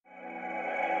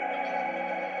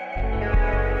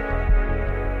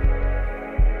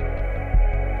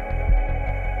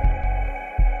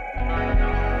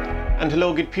And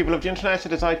hello good people of the internet,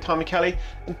 it is I, Tommy Kelly,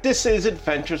 and this is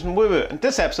Adventures in Woo Woo. In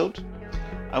this episode,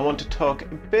 I want to talk a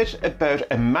bit about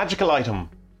a magical item.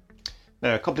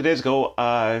 Now, a couple of days ago,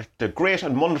 the great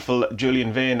and wonderful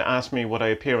Julian Vane asked me would I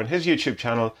appear on his YouTube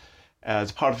channel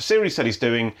as part of a series that he's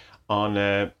doing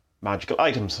on magical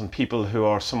items and people who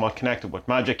are somewhat connected with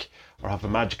magic or have a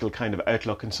magical kind of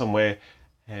outlook in some way,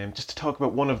 just to talk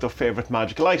about one of their favourite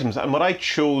magical items. And what I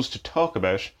chose to talk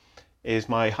about is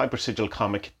my Hypersigil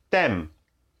comic Dem,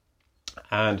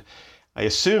 and I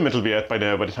assume it'll be out by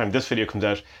now by the time this video comes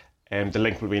out. The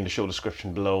link will be in the show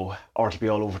description below, or it'll be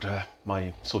all over to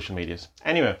my social medias.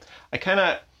 Anyway, I kind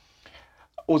of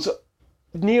was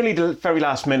nearly the very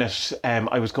last minute.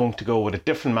 I was going to go with a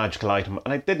different magical item,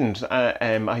 and I didn't.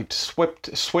 I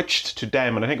switched to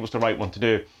Dem, and I think it was the right one to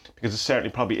do because it certainly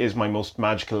probably is my most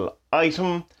magical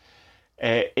item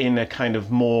in a kind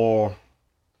of more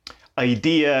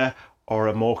idea or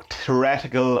a more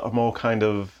theoretical or more kind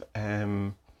of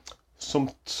some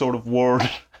sort of word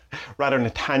rather than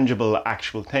a tangible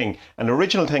actual thing. And the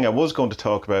original thing I was going to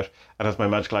talk about, and as my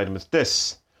magical item, is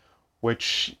this,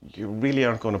 which you really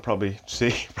aren't going to probably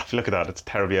see. Probably look at that, it's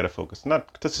terribly out of focus.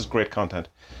 This is great content,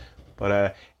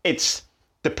 but it's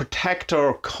the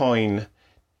Protector coin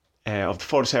of the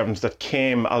 47s that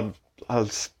came. I'll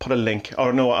put a link,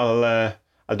 or no,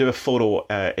 I'll do a photo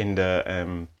in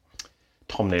the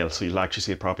thumbnail so you'll actually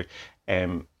see it properly.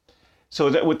 So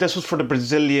this was for the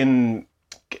Brazilian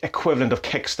equivalent of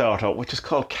Kickstarter, which is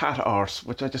called Cat Arse,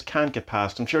 which I just can't get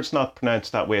past. I'm sure it's not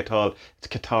pronounced that way at all. It's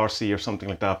Catarsi or something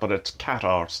like that, but it's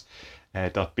catarse.br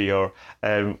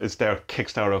is their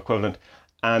Kickstarter equivalent.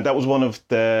 And that was one of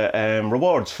the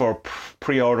rewards for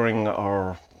pre-ordering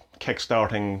or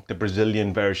kickstarting the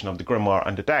Brazilian version of the Grimoire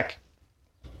and the deck.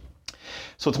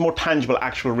 So it's a more tangible,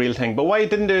 actual, real thing. But why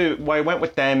I went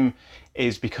with Dem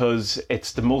is because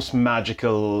it's the most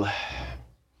magical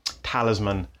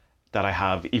talisman that I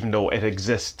have, even though it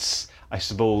exists, I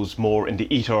suppose, more in the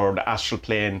ether or the astral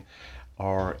plane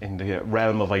or in the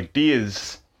realm of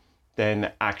ideas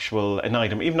than an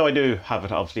item. Even though I do have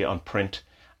it obviously on print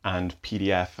and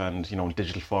PDF and,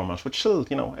 digital format, which still,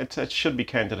 it should be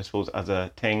counted, I suppose, as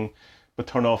a thing, but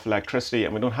turn off electricity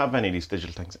and we don't have any of these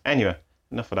digital things. Anyway,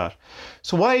 enough of that.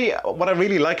 So what I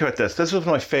really like about this is one of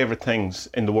my favourite things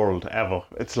in the world ever.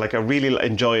 It's like I really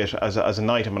enjoy it as an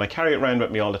item, and I carry it around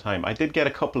with me all the time. I did get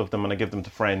a couple of them and I give them to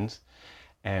friends,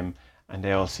 and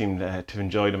they all seem to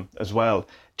enjoy them as well.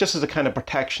 Just as a kind of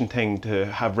protection thing to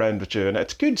have round with you. And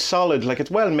it's good, solid, like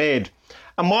it's well made.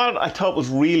 And what I thought was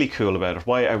really cool about it,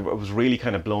 why I was really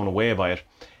kind of blown away by it,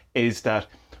 is that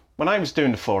when I was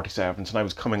doing the 47s and I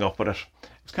was coming up with it,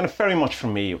 it was kind of very much for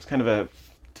me. It was kind of a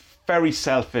very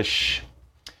selfish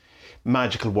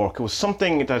magical work. It was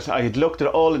something that I had looked at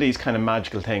all of these kind of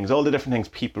magical things, all the different things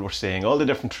people were saying, all the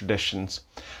different traditions,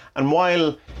 and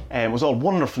while it was all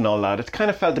wonderful and all that, it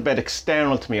kind of felt a bit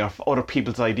external to me, or other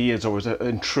people's ideas, or was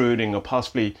intruding, or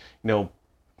possibly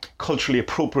culturally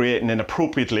appropriating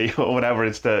inappropriately, or whatever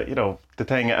is the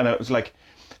thing. And it was like,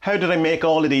 how did I make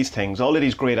all of these things, all of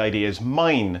these great ideas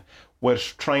mine,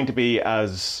 with trying to be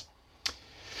as,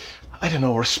 I don't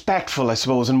know, respectful, I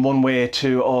suppose, in one way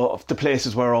to all of the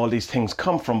places where all these things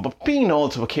come from, but being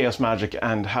also a chaos magic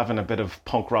and having a bit of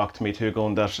punk rock to me too,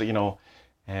 going that,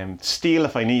 steal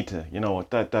if I need to,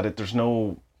 there's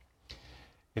no,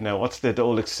 what's the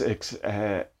old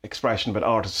expression about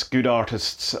artists, good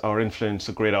artists are influenced,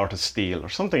 so great artists steal, or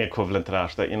something equivalent to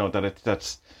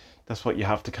that, that's what you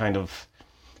have to kind of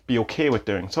be okay with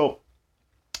doing. So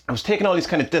I was taking all these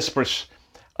kind of disparate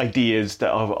ideas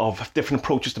of different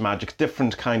approaches to magic,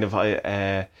 different kind of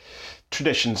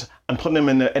traditions, and putting them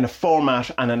in a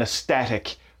format and an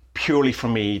aesthetic purely for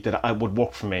me that I would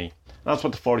work for me. And that's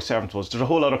what the 47th was. There's a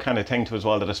whole other kind of thing to as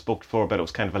well that I spoke before about. It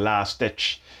was kind of a last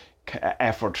ditch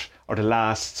effort, or the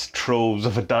last throes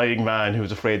of a dying man who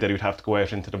was afraid that he would have to go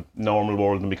out into the normal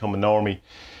world and become a normie,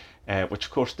 which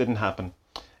of course didn't happen.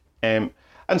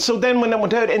 And so then when I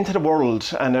went out into the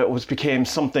world and it became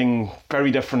something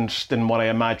very different than what I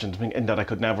imagined, in that I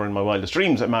could never in my wildest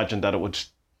dreams imagine that it would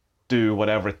do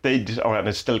whatever it did, or it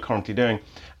is still currently doing.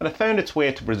 And it found its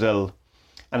way to Brazil.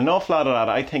 And an awful lot of that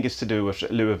I think is to do with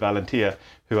Louis Valentia,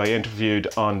 who I interviewed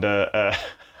on the,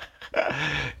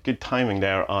 good timing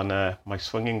there, on my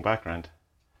swinging background.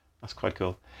 That's quite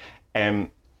cool.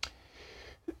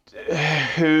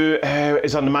 Who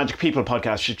is on the Magic People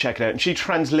podcast. You should check it out. And she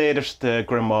translated the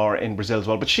Grimoire in Brazil as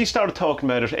well. But she started talking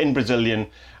about it in Brazilian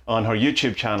on her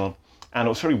YouTube channel. And it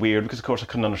was very weird because, of course, I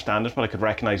couldn't understand it, but I could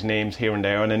recognise names here and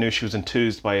there. And I knew she was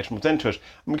enthused by it and was into it.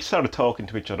 And we started talking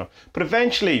to each other. But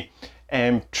eventually,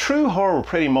 through her,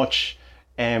 pretty much,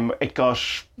 It got,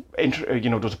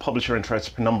 there was a publisher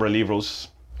interested, Penumbra Livros.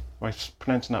 Am I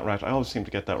pronouncing that right? I always seem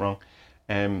to get that wrong.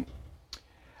 And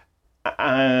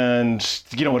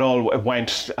it all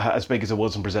went as big as it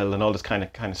was in Brazil and all this kind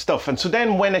of stuff. And so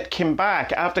then when it came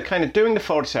back after kind of doing the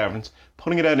 40 Servants,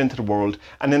 putting it out into the world,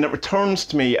 and then it returns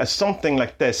to me as something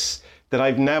like this that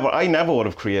I never would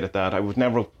have created that. I would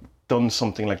never have done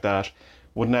something like that.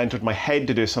 Wouldn't have entered my head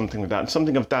to do something like that, and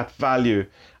something of that value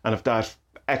and of that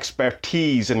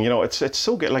expertise. And it's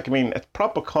so good. Like, I mean, it's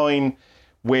proper coin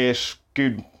with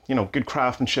good good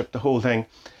craftsmanship, the whole thing.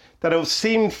 That it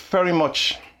seemed very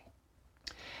much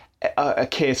a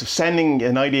case of sending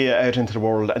an idea out into the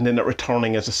world and then it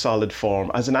returning as a solid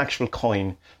form, as an actual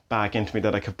coin back into me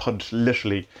that I could put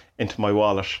literally into my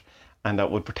wallet, and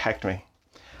that would protect me.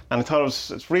 And I thought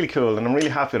it's really cool, and I'm really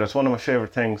happy with it. It's one of my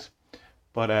favourite things.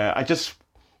 But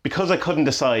because I couldn't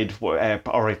decide, I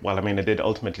did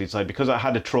ultimately decide, because I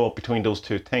had to throw up between those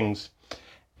two things,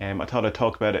 I thought I'd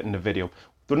talk about it in the video.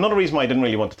 But another reason why I didn't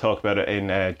really want to talk about it in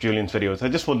Julian's videos, I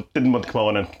just didn't want to come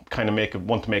on and kind of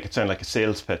want to make it sound like a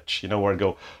sales pitch, where I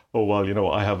go, oh,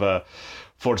 well, I have a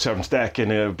 47 deck in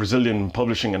a Brazilian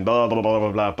publishing and blah, blah, blah,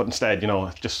 blah, blah. But instead,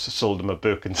 I just sold them a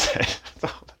book and said,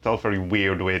 it's all very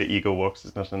weird the way the ego works,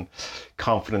 isn't it? And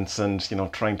confidence and,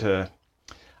 trying to,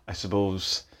 I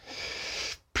suppose,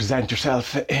 present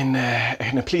yourself in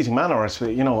a pleasing manner,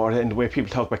 or in the way people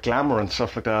talk about glamour and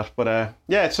stuff like that. But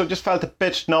so just felt a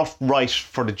bit not right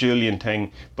for the Julian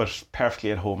thing, but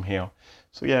perfectly at home here.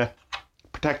 So yeah,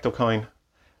 Protecto coin.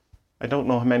 I don't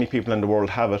know how many people in the world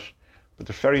have it, but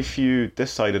there's very few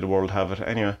this side of the world have it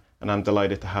anyway, and I'm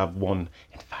delighted to have one.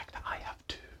 In fact, I have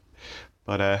two.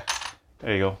 But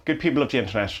there you go. Good people of the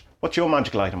internet. What's your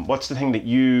magical item? What's the thing that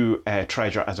you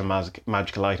treasure as a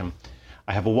magical item?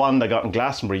 I have a wand I got in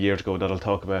Glastonbury years ago that I'll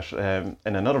talk about in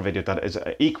another video that is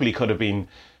equally could have been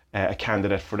a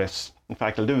candidate for this. In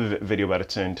fact, I'll do a video about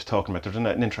it soon to talk about it. There's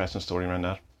an interesting story around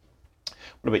that.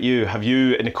 What about you? Have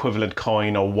you an equivalent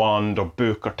coin or wand or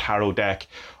book or tarot deck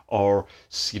or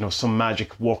some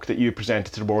magic work that you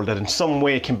presented to the world that in some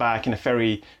way came back in a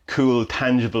very cool,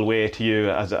 tangible way to you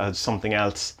as something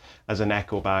else, as an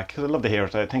echo back? Because I'd love to hear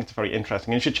it. I think it's very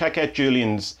interesting. And you should check out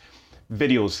Julian's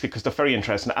videos because they're very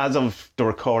interesting. As of the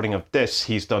recording of this,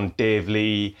 he's done Dave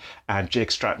Lee and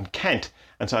Jake Stratton Kent,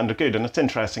 and so they're good, and it's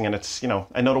interesting, and it's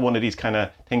another one of these kind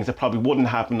of things that probably wouldn't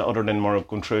happen other than we're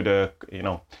going through the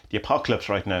the apocalypse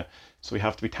right now. So we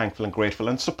have to be thankful and grateful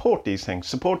and support these things,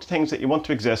 support the things that you want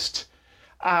to exist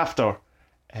after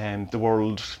the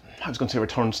world, I was going to say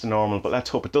returns to normal, but let's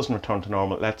hope it doesn't return to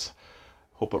normal. Let's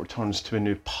hope it returns to a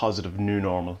new positive new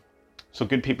normal. So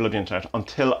good people of the internet,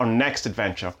 until our next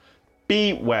adventure,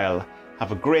 be well,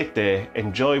 have a great day,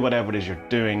 enjoy whatever it is you're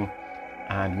doing,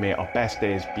 and may our best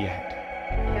days be ahead.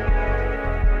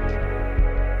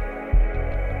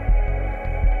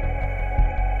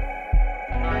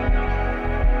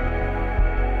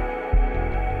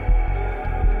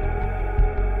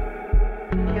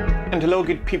 And hello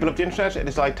good people of the internet, it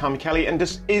is I, Tommy Kelly, and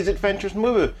this is Adventures in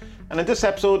Woo Woo. And in this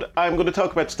episode I'm going to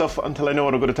talk about stuff until I know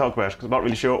what I'm going to talk about, because I'm not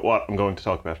really sure what I'm going to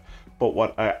talk about. But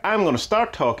what I am going to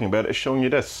start talking about is showing you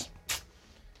this.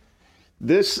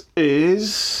 This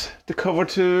is the cover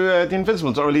to The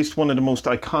Invisibles, or at least one of the most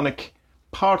iconic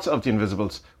parts of The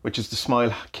Invisibles, which is the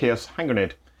Smile Chaos hand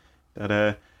grenade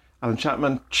that Alan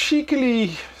Chapman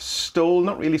cheekily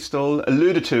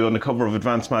alluded to on the cover of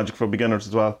Advanced Magic for Beginners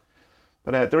as well.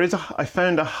 But I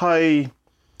found a high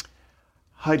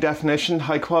definition,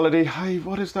 high quality, high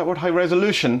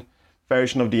resolution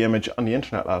version of the image on the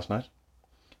internet last night.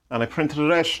 And I printed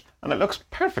it out, and it looks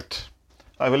perfect.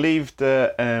 I will leave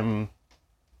the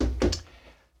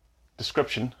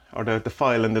description, or the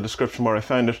file in the description where I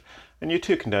found it, and you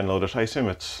too can download it. I assume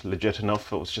it's legit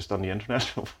enough. It was just on the internet.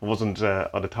 It wasn't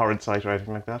on a torrent site or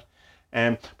anything like that.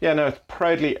 Now it's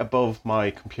proudly above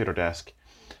my computer desk.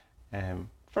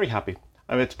 Very happy.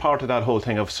 I mean, it's part of that whole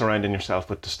thing of surrounding yourself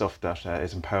with the stuff that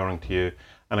is empowering to you.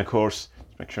 And of course,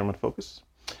 let's make sure I'm in focus.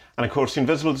 And of course, The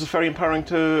Invisibles is very empowering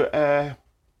to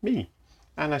me.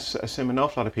 And I assume an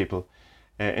awful lot of people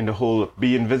in the whole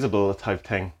be invisible type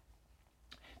thing.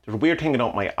 There's a weird thing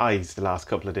about my eyes the last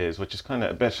couple of days, which is kind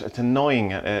of it's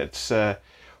annoying. It's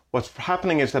what's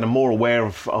happening is that I'm more aware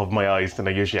of my eyes than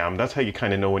I usually am. That's how you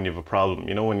kind of know when you have a problem.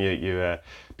 You know, when you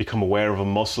become aware of a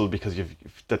muscle because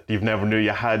you've never knew you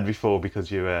had before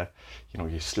because you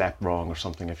slept wrong or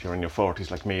something if you're in your 40s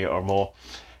like me or more.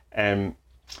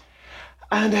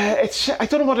 It's I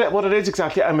don't know what it is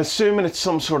exactly. I'm assuming it's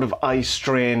some sort of eye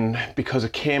strain because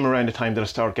it came around the time that I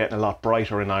started getting a lot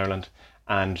brighter in Ireland,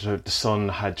 and the sun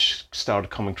had started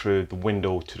coming through the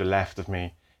window to the left of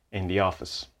me in the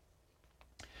office.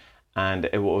 and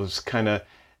it was kind of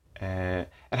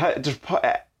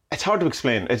it's hard to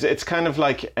explain. It's kind of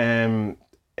like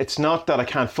it's not that I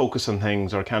can't focus on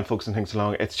things or I can't focus on things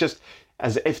long. It's just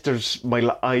as if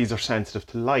my eyes are sensitive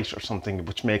to light or something,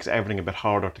 which makes everything a bit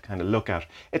harder to kind of look at.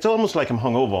 It's almost like I'm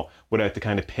hungover without the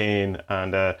kind of pain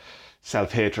and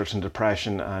self-hatred and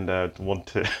depression and want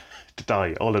to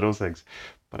die, all of those things.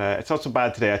 But it's not so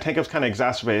bad today. I think I was kind of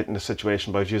exacerbating the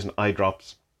situation by using eye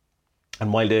drops.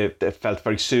 And while they felt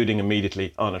very soothing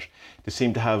immediately on it, they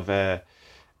seemed to have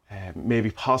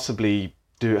maybe possibly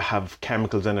do have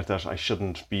chemicals in it that I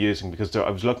shouldn't be using, because I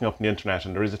was looking up on the internet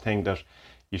and there is a thing that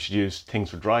you should use things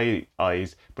for dry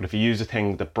eyes, but if you use a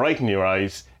thing that brighten your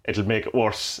eyes, it'll make it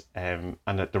worse, and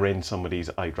that they're in some of these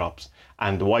eye drops.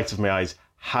 And the whites of my eyes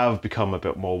have become a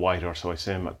bit more whiter, so I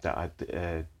assume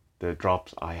that the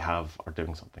drops I have are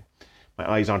doing something.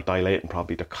 My eyes aren't dilating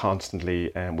properly, they're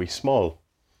constantly wee small,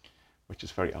 which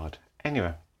is very odd.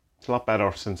 Anyway, it's a lot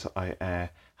better since I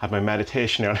had my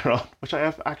meditation earlier on, which I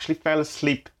have actually fell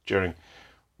asleep during,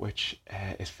 which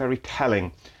is very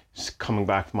telling. Just coming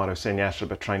back from what I was saying yesterday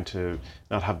about trying to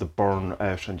not have the burn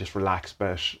out and just relax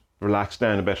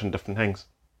down a bit on different things.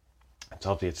 It's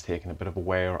obviously it's taken a bit of a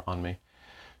wear on me.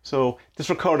 So this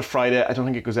recorded Friday. I don't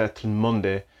think it goes out till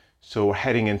Monday. So we're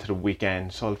heading into the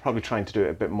weekend. So I'll probably try to do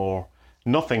a bit more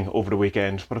nothing over the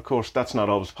weekend. But of course that's not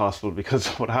always possible, because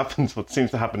what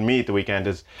seems to happen to me at the weekend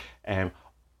is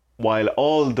while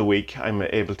all the week I'm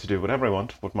able to do whatever I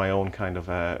want with my own kind of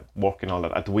work and all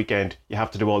that, at the weekend you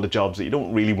have to do all the jobs that you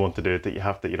don't really want to do, that you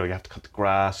have to cut the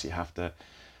grass, you have to,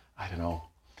 I don't know,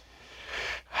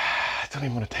 I don't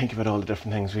even want to think about all the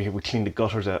different things. We cleaned the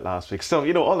gutters out last week, so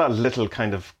all that little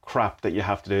kind of crap that you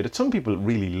have to do that some people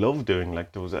really love doing.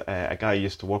 Like there was a guy I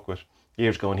used to work with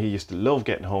years ago, and he used to love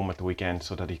getting home at the weekend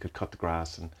so that he could cut the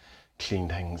grass and clean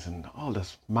things and all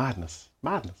this madness.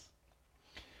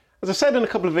 As I said in a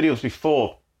couple of videos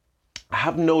before, I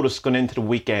have noticed going into the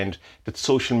weekend that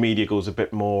social media goes a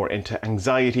bit more into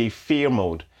anxiety, fear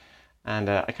mode. And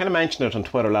I kind of mentioned it on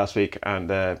Twitter last week,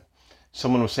 and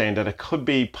someone was saying that it could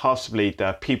be possibly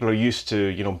that people are used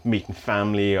to, meeting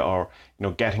family or,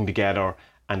 getting together,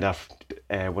 and that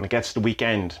when it gets to the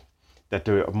weekend, that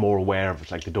they're more aware of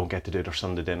it, like they don't get to do their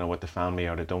Sunday dinner with the family,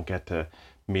 or they don't get to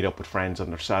meet up with friends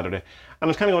on their Saturday. And I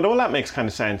was kind of going, well, that makes kind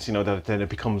of sense, that then it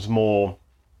becomes more...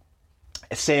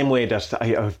 Same way that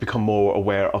I've become more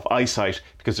aware of eyesight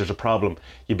because there's a problem.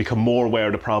 You become more aware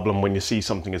of the problem when you see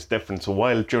something is different. So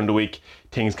while during the week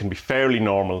things can be fairly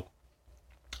normal,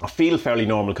 or feel fairly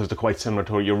normal because they're quite similar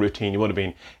to your routine you would have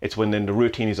been, it's when then the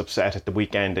routine is upset at the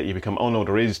weekend that you become, oh no,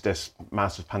 there is this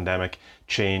massive pandemic,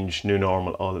 change, new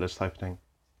normal, all of this type of thing.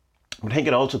 But I think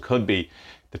it also could be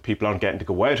that people aren't getting to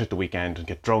go out at the weekend and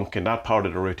get drunk in that part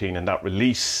of the routine and that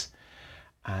release.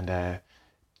 And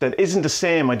that isn't the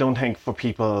same, I don't think, for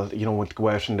people, want to go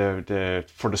out and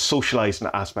for the socialising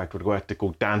aspect, or to go out to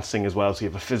go dancing as well. So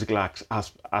you have a physical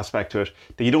aspect to it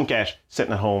that you don't get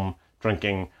sitting at home,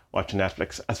 drinking, watching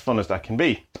Netflix, as fun as that can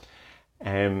be.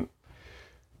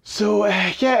 So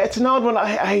it's an odd one.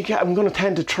 I'm going to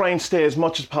tend to try and stay as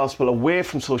much as possible away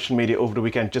from social media over the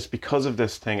weekend just because of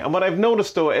this thing. And what I've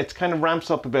noticed, though, it kind of ramps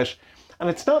up a bit. And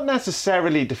it's not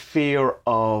necessarily the fear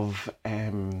of...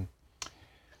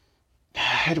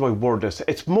 how do I word this?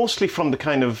 It's mostly from the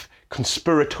kind of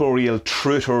conspiratorial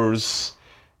truthers.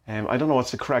 I don't know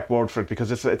what's the correct word for it,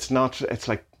 because it's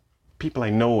like people I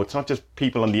know. It's not just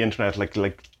people on the internet like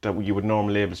that you would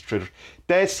normally label as truthers.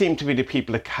 They seem to be the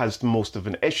people that has the most of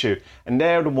an issue, and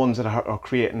they're the ones that are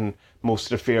creating most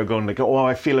of the fear, going like, oh,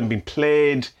 I feel I'm being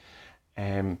played.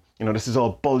 This is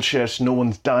all bullshit. No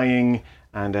one's dying.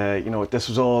 And, this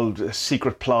was all a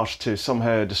secret plot to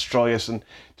somehow destroy us. And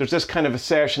there's this kind of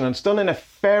assertion, and it's done in a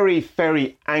very,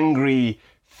 very angry,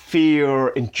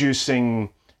 fear-inducing,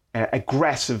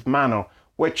 aggressive manner,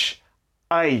 which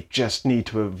I just need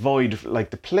to avoid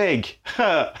like the plague.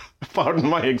 Pardon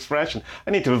my expression.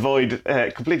 I need to avoid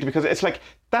completely, because it's like,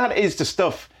 that is the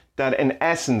stuff that in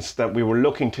essence that we were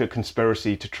looking to a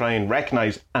conspiracy to try and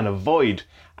recognise and avoid.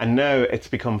 And now it's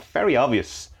become very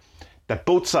obvious that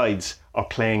both sides are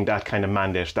playing that kind of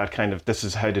mandate, that kind of, this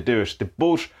is how to do it. They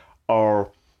both are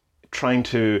trying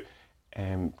to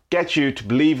get you to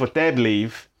believe what they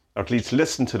believe, or at least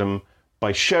listen to them,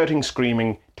 by shouting,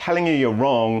 screaming, telling you you're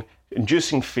wrong,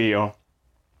 inducing fear,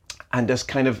 and this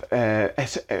kind of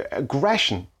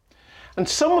aggression. And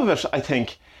some of it, I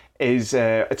think, is,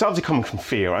 it's obviously coming from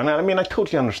fear. And I mean, I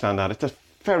totally understand that. It's a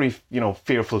very,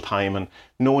 fearful time, and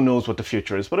no one knows what the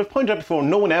future is. But I've pointed out before,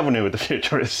 no one ever knew what the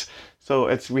future is.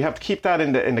 So we have to keep that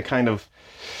in the kind of,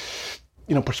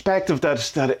 perspective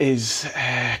that is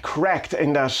correct,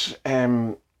 in that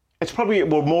it's probably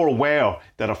we're more aware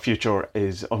that our future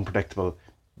is unpredictable,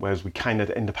 whereas we kind of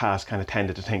in the past kind of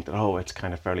tended to think that, oh, it's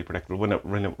kind of fairly predictable, when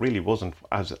it really wasn't,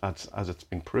 as it's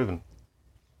been proven.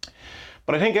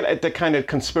 But I think the kind of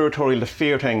conspiratorial, the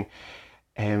fear thing,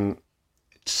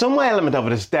 some element of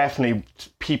it is definitely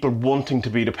people wanting to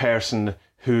be the person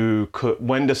who could,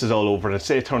 when this is all over, and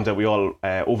say it turns out we all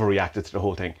overreacted to the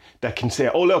whole thing, that can say,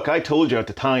 oh look, I told you at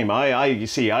the time, you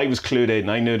see, I was clued in,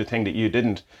 I knew the thing that you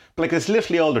didn't. But like, it's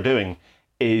literally all they're doing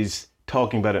is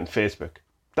talking about it on Facebook.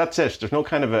 That's it. There's no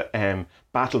kind of a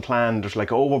battle plan. There's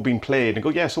like, oh, we're being played, and go,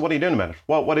 yeah, so what are you doing about it?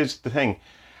 What is the thing?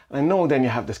 And I know then you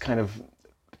have this kind of,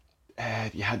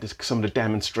 you had this, some of the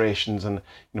demonstrations and,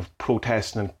 you know,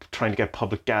 protesting and trying to get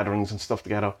public gatherings and stuff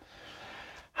together.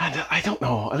 And I don't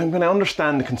know, I'm going to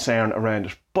understand the concern around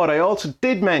it. But I also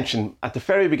did mention at the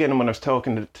very beginning when I was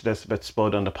talking to this about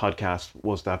Spud on the podcast,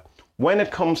 was that when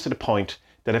it comes to the point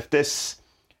that if this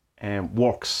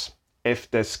works,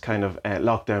 if this kind of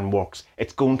lockdown works,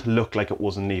 it's going to look like it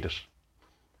wasn't needed.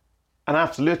 And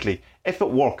absolutely, if it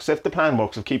works, if the plan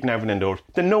works of keeping everyone indoors,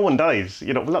 then no one dies.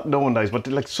 You know, well, not no one dies, but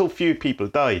like so few people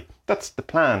die. That's the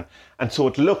plan. And so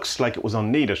it looks like it was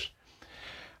unneeded.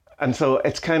 And so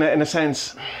it's kind of, in a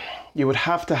sense, you would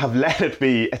have to have let it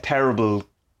be a terrible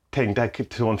thing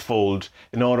to unfold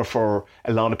in order for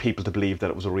a lot of people to believe that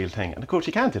it was a real thing. And of course,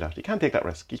 you can't do that. You can't take that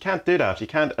risk. You can't do that. You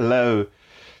can't allow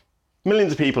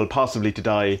millions of people possibly to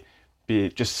die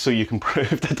just so you can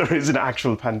prove that there is an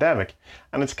actual pandemic.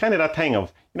 And it's kind of that thing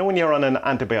of, you know, when you're on an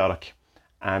antibiotic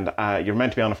and you're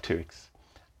meant to be on it for 2 weeks,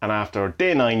 and after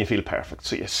day 9 you feel perfect,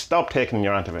 so you stop taking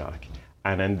your antibiotic,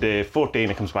 and then day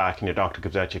 14 it comes back and your doctor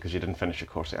gives out you because you didn't finish your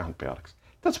course of antibiotics.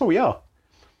 That's where we are.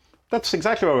 That's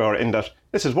exactly where we are, in that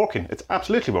this is working. It's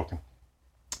absolutely working.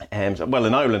 Well,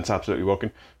 in Ireland it's absolutely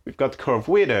working. We've got the curve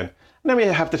way down. And then we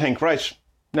have to think, right,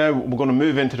 now we're going to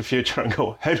move into the future and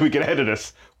go, how do we get out of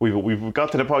this? We've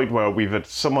got to the point where we've it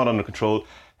somewhat under control.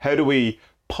 How do we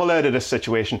pull out of this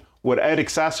situation without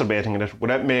exacerbating it,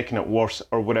 without making it worse,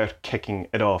 or without kicking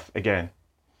it off again?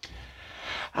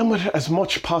 And with as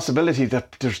much possibility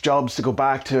that there's jobs to go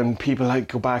back to and people like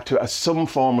go back to as some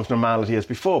form of normality as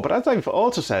before. But as I've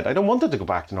also said, I don't want it to go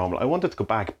back to normal. I want it to go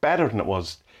back better than it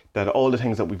was. That all the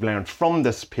things that we've learned from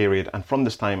this period and from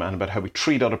this time, and about how we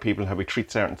treat other people, how we treat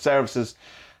certain services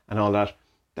and all that,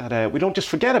 that we don't just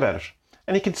forget about it.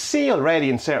 And you can see already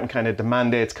in certain kind of the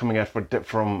mandates coming out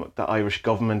from the Irish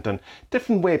government and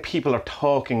different way people are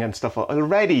talking and stuff.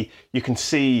 Already you can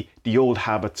see the old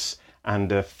habits and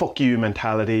the fuck you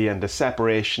mentality and the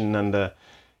separation and the,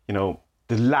 you know,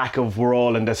 the lack of we're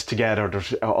all in this together.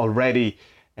 There's already,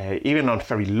 even on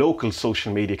very local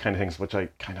social media kind of things, which I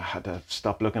kind of had to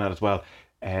stop looking at as well,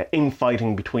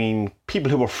 infighting between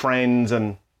people who were friends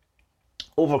and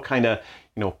over kind of,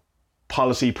 you know,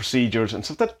 policy procedures and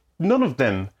stuff that none of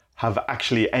them have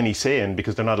actually any say in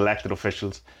because they're not elected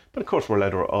officials. But of course we're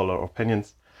allowed all our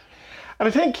opinions. And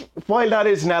I think while that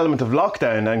is an element of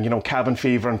lockdown and, you know, cabin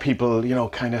fever and people, you know,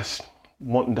 kind of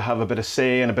wanting to have a bit of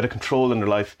say and a bit of control in their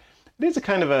life, it is a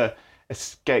kind of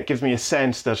it gives me a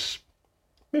sense that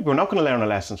maybe we're not going to learn our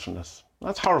lessons from this.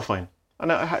 That's horrifying.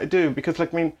 And I do, because,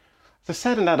 like, I mean, as I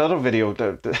said in that other video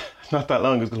not that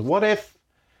long ago, what if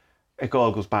it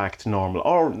all goes back to normal?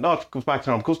 Or not goes back to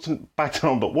normal, back to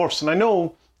normal but worse. And I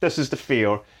know this is the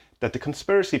fear that the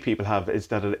conspiracy people have, is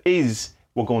that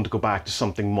we're going to go back to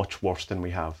something much worse than we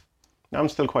have. Now, I'm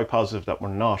still quite positive that we're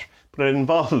not, but it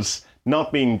involves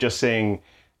not being just saying,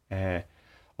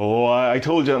 oh, I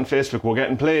told you on Facebook we're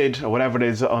getting played, or whatever it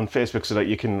is on Facebook, so that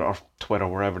you can, or Twitter,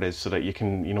 wherever it is, so that you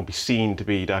can, you know, be seen to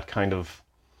be that kind of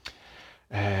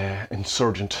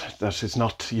insurgent that is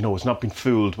not, you know, is not being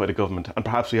fooled by the government. And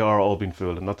perhaps we are all being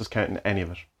fooled. I'm not discounting any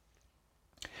of it.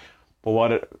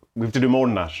 But we have to do more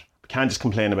than that. We can't just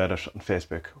complain about it on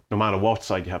Facebook, no matter what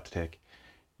side you have to take.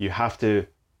 You have to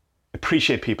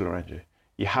appreciate people around you.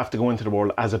 You have to go into the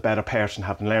world as a better person,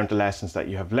 having learned the lessons that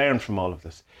you have learned from all of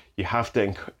this. You have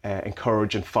to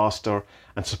encourage and foster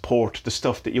and support the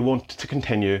stuff that you want to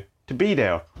continue to be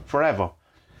there forever.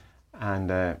 And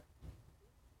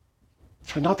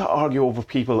try not to argue over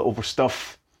people, over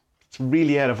stuff that's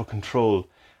really out of our control.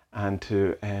 And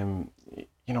to,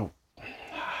 you know,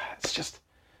 it's just,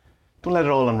 don't let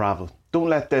it all unravel. Don't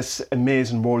let this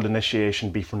amazing world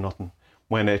initiation be for nothing.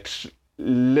 When it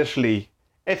literally,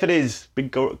 if it is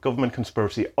big government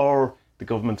conspiracy or the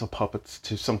government's puppets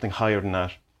to something higher than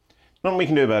that, nothing we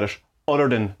can do about it other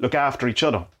than look after each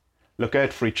other, look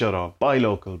out for each other, buy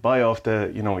local, buy off the,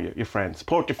 you know, your friends,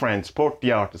 support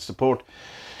the artists, support,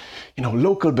 you know,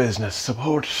 local business,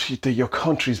 support your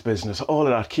country's business, all of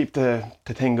that. Keep the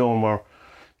thing going where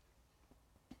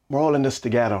we're all in this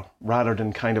together, rather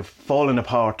than kind of falling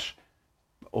apart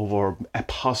over a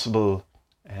possible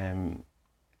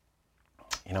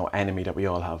enemy that we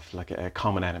all have, like a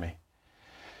common enemy.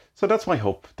 So that's my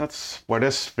hope. That's where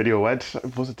this video went. I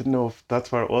didn't know if that's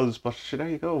where it was, but there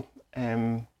you go.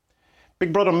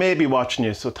 Big Brother may be watching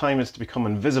you, so time is to become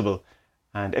invisible.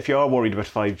 And if you are worried about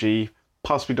 5G,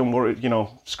 possibly don't worry,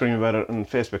 scream about it on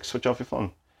Facebook, switch off your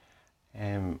phone.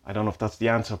 I don't know if that's the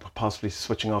answer, but possibly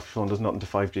switching off your phone does nothing to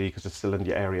 5G because it's still in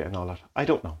the area and all that. I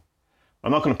don't know.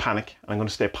 I'm not going to panic. I'm going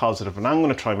to stay positive, and I'm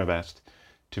going to try my best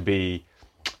to be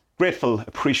grateful,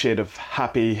 appreciative,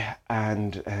 happy,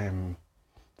 and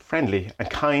friendly and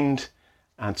kind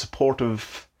and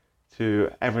supportive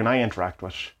to everyone I interact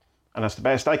with. And that's the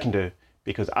best I can do,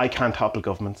 because I can't topple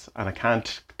governments and I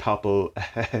can't topple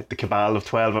the cabal of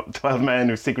 12 men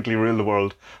who secretly rule the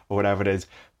world or whatever it is.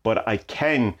 But I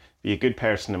can be a good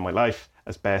person in my life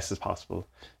as best as possible.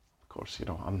 Of course,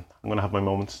 I'm going to have my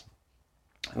moments,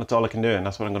 and that's all I can do, and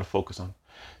that's what I'm going to focus on.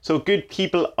 So good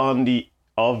people of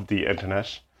the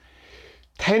internet,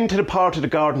 tend to the part of the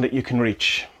garden that you can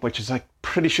reach, which is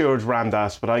pretty sure it's Ram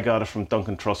Dass, but I got it from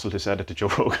Duncan Trussell, who said it to Joe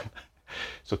Rogan.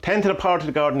 So tend to the part of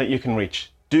the garden that you can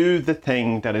reach. Do the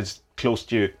thing that is close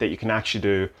to you, that you can actually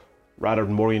do, rather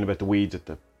than worrying about the weeds at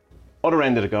the other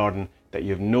end of the garden that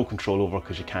you have no control over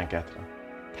because you can't get to them.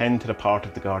 Tend to the part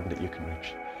of the garden that you can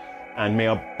reach. And may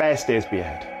our best days be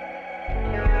ahead.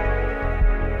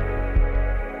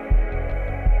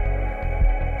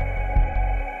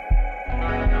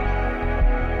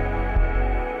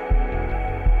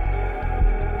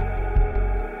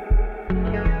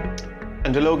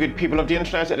 And hello, good people of the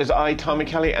internet. It is I, Tommy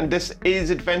Kelly, and this is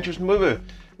Adventures in Woo Woo.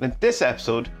 And in this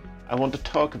episode, I want to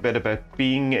talk a bit about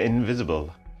being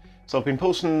invisible. So I've been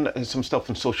posting some stuff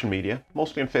on social media,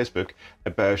 mostly on Facebook,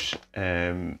 about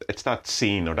it's that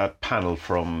scene or that panel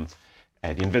from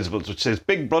The Invisibles, which says,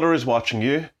 "Big Brother is watching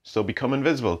you, so become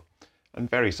invisible," and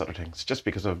various other things. Just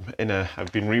because I've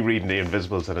been rereading The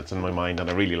Invisibles and it's in my mind, and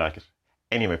I really like it.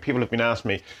 Anyway, people have been asking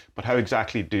me, but how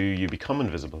exactly do you become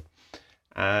invisible?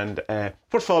 And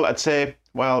first of all, I'd say,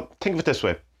 well, think of it this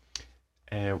way.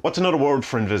 What's another word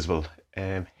for invisible?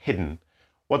 Hidden.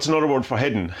 What's another word for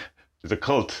hidden? It's a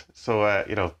cult.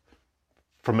 So,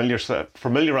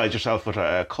 familiarize yourself with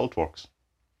how a cult works.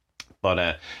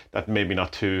 But that may be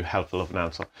not too helpful of an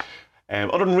answer.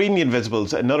 Other than reading The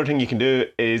Invisibles, another thing you can do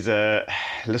is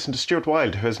listen to Stuart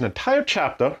Wilde, who has an entire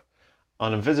chapter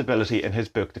on invisibility in his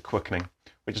book, The Quickening,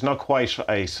 which is not quite,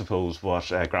 I suppose, what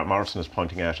Grant Morrison is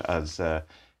pointing out as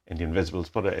in The Invisibles,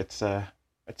 but it's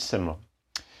similar.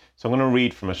 So I'm going to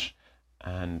read from it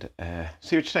and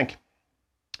see what you think.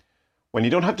 When you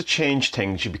don't have to change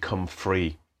things, you become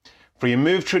free. For you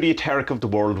move through the etheric of the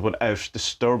world without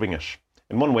disturbing it.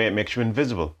 In one way, it makes you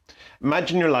invisible.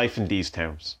 Imagine your life in these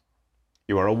terms.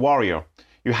 You are a warrior.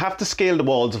 You have to scale the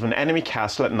walls of an enemy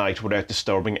castle at night without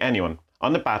disturbing anyone.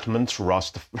 On the battlements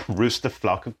roost a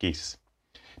flock of geese.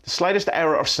 The slightest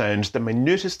error or sound, the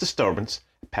minutest disturbance,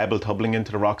 a pebble tumbling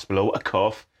into the rocks below, a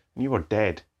cough, and you are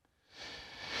dead.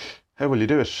 How will you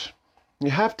do it? You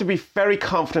have to be very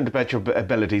confident about your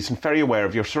abilities and very aware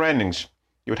of your surroundings.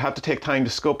 You would have to take time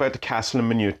to scope out the castle in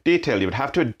minute detail. You would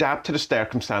have to adapt to the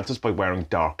circumstances by wearing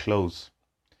dark clothes.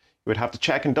 You would have to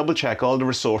check and double check all the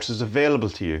resources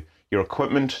available to you. Your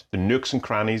equipment, the nooks and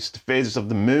crannies, the phases of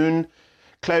the moon,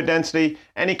 cloud density,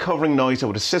 any covering noise that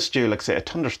would assist you, like say a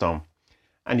thunderstorm.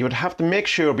 And you would have to make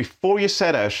sure before you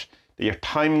set out that your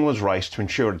timing was right to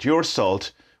ensure that your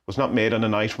assault was not made on a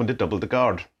night when they doubled the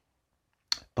guard.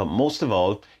 But most of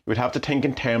all, you would have to think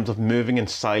in terms of moving in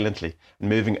silently and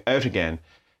moving out again,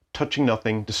 touching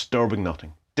nothing, disturbing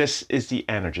nothing. This is the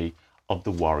energy of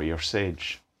the warrior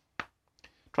sage.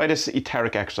 Try this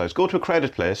etheric exercise. Go to a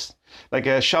crowded place, like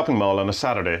a shopping mall on a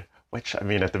Saturday, which, I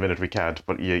mean, at the minute we can't,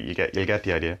 but you'll get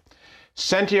the idea.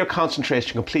 Center your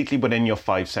concentration completely within your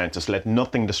 5 senses. Let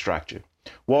nothing distract you.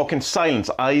 Walk in silence,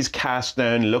 eyes cast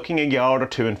down, looking a yard or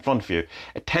two in front of you,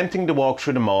 attempting to walk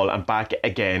through the mall and back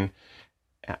again,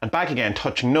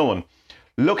 touching no one,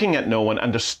 looking at no one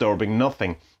and disturbing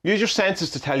nothing. Use your senses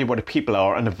to tell you where the people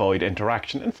are and avoid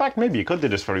interaction. In fact, maybe you could do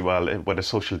this very well with a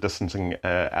social distancing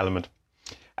element.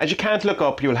 As you can't look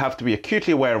up, you will have to be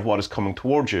acutely aware of what is coming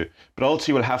towards you, but also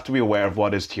you will have to be aware of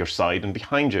what is to your side and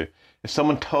behind you. If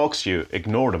someone talks to you,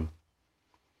 ignore them.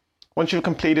 Once you've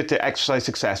completed the exercise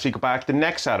successfully, go back the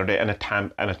next Saturday and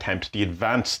attempt the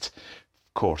advanced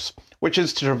course, which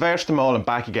is to traverse the mall and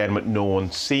back again with no one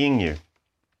seeing you.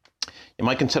 You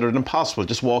might consider it impossible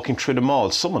just walking through the mall.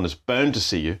 Someone is bound to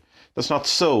see you. That's not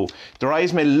so. Their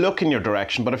eyes may look in your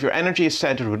direction, but if your energy is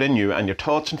centered within you and your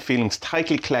thoughts and feelings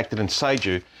tightly collected inside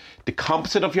you, the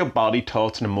composite of your body,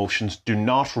 thoughts and emotions do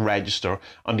not register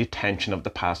on the attention of the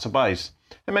passerbys.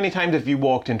 And many times have you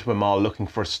walked into a mall looking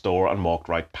for a store and walked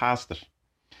right past it?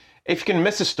 If you can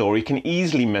miss a store, you can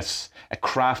easily miss a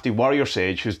crafty warrior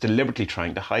sage who's deliberately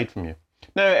trying to hide from you.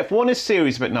 Now, if one is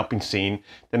serious about not being seen,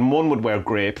 then one would wear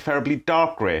grey, preferably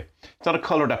dark grey. It's not a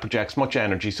colour that projects much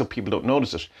energy, so people don't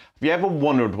notice it. Have you ever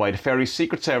wondered why the various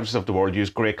secret services of the world use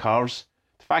grey cars?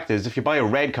 The fact is, if you buy a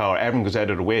red car, everyone goes out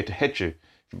of their way to hit you.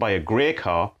 If you buy a grey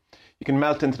car, you can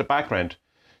melt into the background.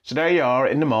 So there you are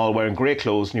in the mall wearing grey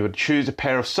clothes, and you would choose a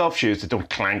pair of soft shoes that don't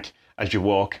clank as you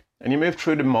walk. And you move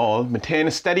through the mall, maintain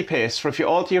a steady pace, for if you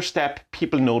alter your step,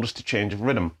 people notice the change of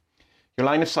rhythm. Your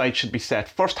line of sight should be set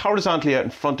first horizontally out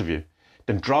in front of you,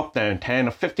 then drop down 10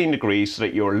 or 15 degrees so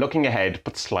that you are looking ahead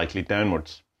but slightly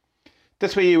downwards.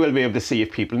 This way you will be able to see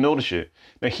if people notice you.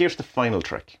 Now here's the final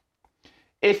trick.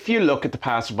 If you look at the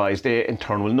passerbys, they in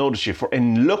turn will notice you, for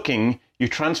in looking, you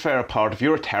transfer a part of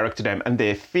your etheric to them and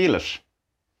they feel it.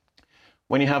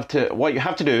 What you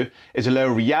have to do is allow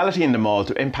reality in the mall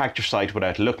to impact your sight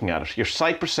without looking at it. Your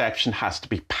sight perception has to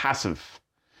be passive,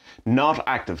 not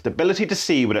active. The ability to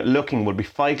see without looking will be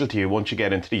vital to you once you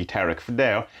get into the etheric. For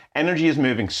there, energy is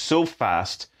moving so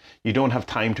fast, you don't have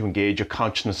time to engage your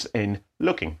consciousness in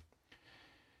looking.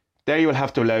 There you will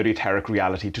have to allow the etheric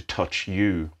reality to touch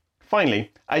you.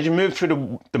 Finally, as you move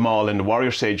through the mall in the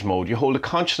warrior sage mode, you hold a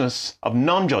consciousness of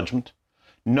non-judgment,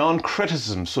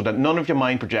 non-criticism, so that none of your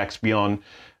mind projects beyond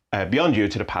you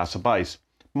to the passerbys.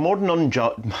 More than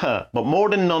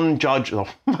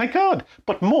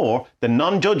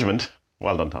non-judgment,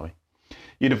 well done, Tommy.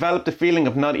 You develop the feeling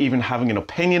of not even having an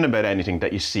opinion about anything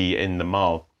that you see in the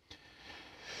mall.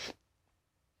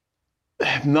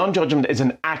 Non-judgment is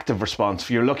an active response.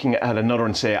 You're looking at another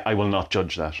and say, I will not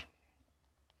judge that.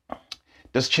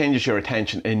 This engages your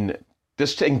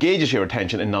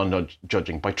attention in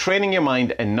non-judging. By training your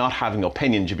mind and not having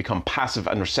opinions, you become passive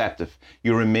and receptive.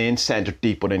 You remain centered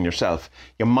deep within yourself.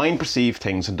 Your mind perceives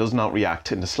things and does not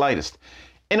react in the slightest.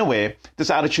 In a way, this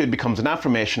attitude becomes an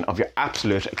affirmation of your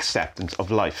absolute acceptance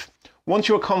of life. Once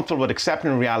you are comfortable with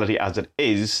accepting reality as it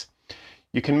is,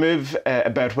 you can move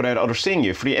about without others seeing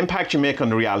you, for the impact you make on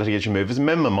the reality as you move is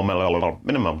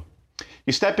minimum.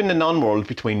 You step in the non-world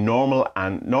between normal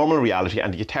reality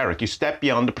and the etheric. You step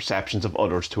beyond the perceptions of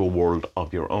others to a world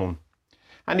of your own.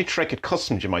 Any trick at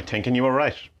customs, you might think, and you are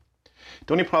right.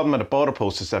 The only problem at a border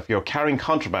post is that if you're carrying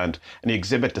contraband and you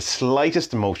exhibit the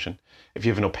slightest emotion, if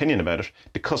you have an opinion about it,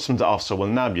 the customs officer will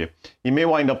nab you. You may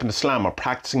wind up in the slam or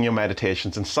practicing your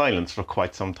meditations in silence for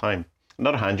quite some time. On the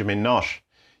other hand, you may not.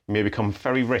 You may become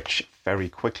very rich very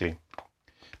quickly.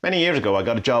 Many years ago, I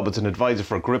got a job as an advisor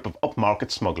for a group of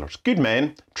upmarket smugglers. Good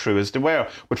men, true as they were,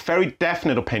 with very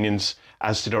definite opinions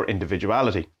as to their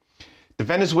individuality. The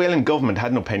Venezuelan government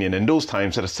had an opinion in those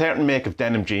times that a certain make of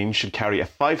denim jeans should carry a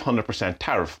 500%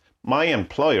 tariff. My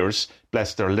employers,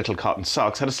 bless their little cotton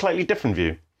socks, had a slightly different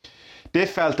view. They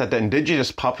felt that the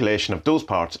indigenous population of those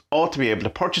parts ought to be able to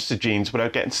purchase the jeans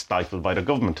without getting stifled by the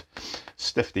government.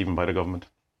 Stiffed even by the government.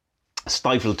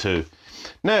 Stifled too.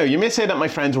 Now, you may say that my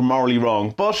friends were morally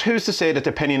wrong, but who's to say that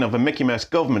the opinion of a Mickey Mouse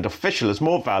government official is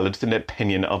more valid than the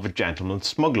opinion of a gentleman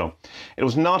smuggler? It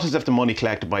was not as if the money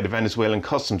collected by the Venezuelan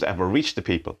customs ever reached the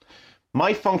people.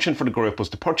 My function for the group was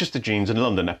to purchase the jeans in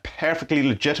London, a perfectly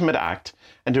legitimate act,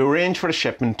 and to arrange for the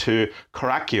shipment to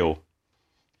Caraccio,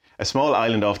 a small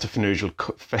island off the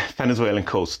Venezuelan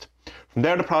coast. From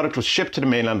there, the product was shipped to the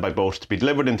mainland by boat to be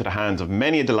delivered into the hands of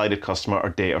many a delighted customer a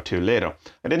day or two later.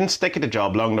 I didn't stick at the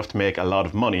job long enough to make a lot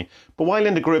of money, but while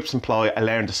in the group's employ, I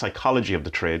learned the psychology of the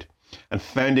trade and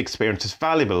found the experiences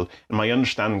valuable in my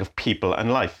understanding of people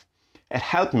and life. It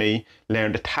helped me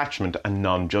learn detachment and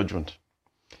non-judgment.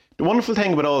 The wonderful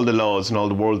thing about all the laws and all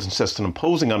the world's insisting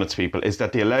imposing on its people is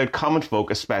that they allowed common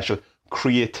folk a special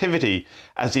creativity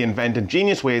as they invent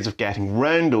ingenious ways of getting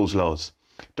round those laws.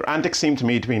 Their antics seem to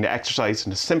me to be an exercise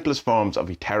in the simplest forms of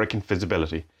etheric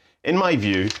invisibility. In my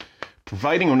view,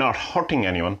 providing we're not hurting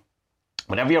anyone,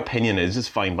 whatever your opinion is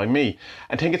fine by me.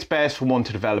 I think it's best for one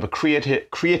to develop a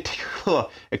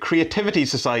creativity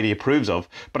society approves of,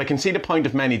 but I can see the point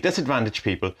of many disadvantaged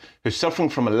people who, suffering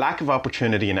from a lack of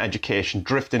opportunity and education,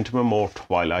 drift into a more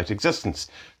twilight existence.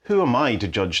 Who am I to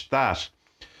judge that?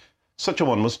 Such a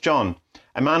one was John,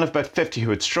 a man of about 50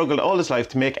 who had struggled all his life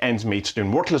to make ends meet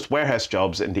doing worthless warehouse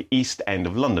jobs in the East End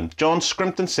of London. John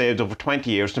scrimped and saved over 20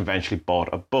 years and eventually bought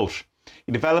a boat.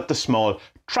 He developed a small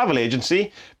travel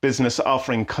agency business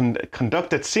offering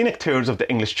conducted scenic tours of the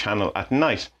English Channel at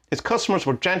night. His customers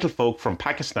were gentlefolk from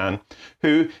Pakistan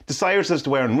who, desirous as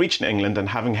they were in reaching England and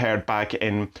having heard back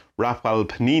in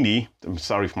Rawalpindi, I'm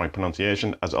sorry for my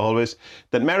pronunciation as always,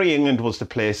 that Merry England was the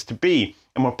place to be,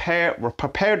 and were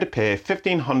prepared to pay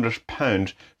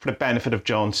 £1,500 for the benefit of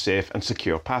John's safe and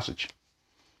secure passage.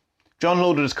 John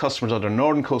loaded his customers on the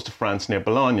northern coast of France near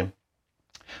Boulogne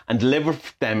and delivered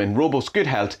them in robust good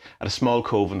health at a small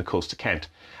cove on the coast of Kent.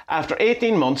 After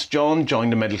 18 months, John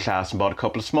joined the middle class and bought a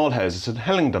couple of small houses in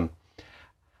Hillingdon.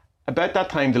 About that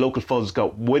time, the local fuzz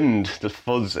got wind. The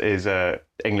fuzz is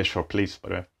English for police, by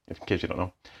the way, in case you don't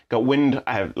know. Got wind,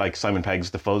 like Simon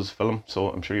Pegg's The Fuzz film, so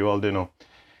I'm sure you all do know.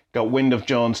 Got wind of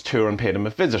John's tour and paid him a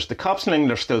visit. The cops in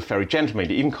England are still very gentlemen.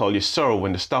 They even call you sir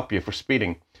when they stop you for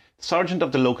speeding. The sergeant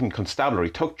of the local constabulary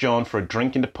took John for a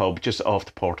drink in the pub just off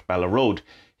the Portobello Road.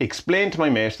 He explained to my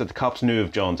mate that the cops knew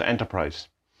of John's enterprise,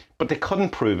 but they couldn't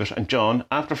prove it, and John,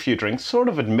 after a few drinks, sort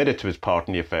of admitted to his part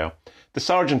in the affair. The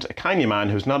sergeant, a kindly man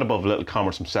who's not above a little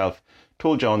commerce himself,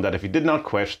 told John that if he did not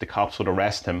quit, the cops would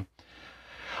arrest him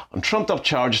on trumped-up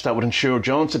charges that would ensure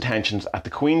John's attentions at the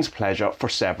Queen's pleasure for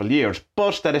several years,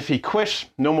 but that if he quit,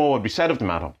 no more would be said of the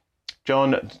matter.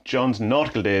 John's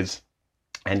nautical days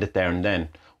ended there and then.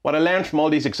 What I learned from all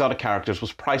these exotic characters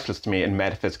was priceless to me in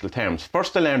metaphysical terms.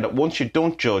 First, I learned that once you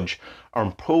don't judge or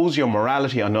impose your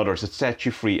morality on others, it sets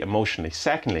you free emotionally.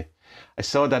 Secondly, I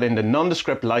saw that in the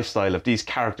nondescript lifestyle of these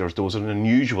characters, there was an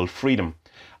unusual freedom.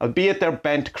 Albeit their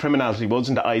bent to criminality was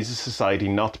in the eyes of society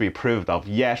not to be approved of,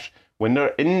 yet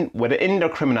within their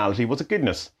criminality was a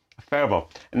goodness, a fervour,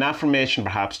 an affirmation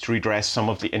perhaps to redress some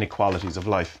of the inequalities of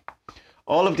life.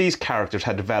 All of these characters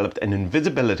had developed an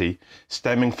invisibility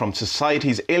stemming from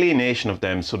society's alienation of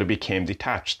them, so they became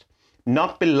detached.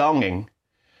 Not belonging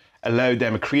allowed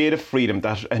them a creative freedom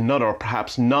that another,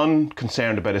 perhaps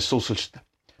concerned about his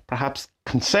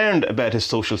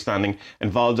social standing,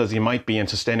 involved as he might be in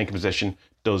sustaining a position,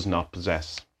 does not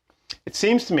possess. It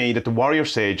seems to me that the warrior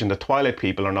sage and the twilight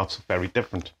people are not so very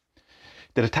different.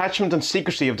 The detachment and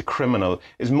secrecy of the criminal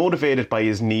is motivated by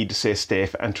his need to stay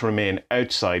safe and to remain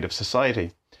outside of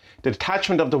society. The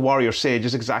detachment of the warrior sage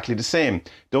is exactly the same,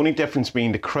 the only difference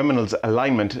being the criminal's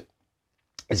alignment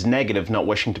is negative, not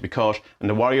wishing to be caught, and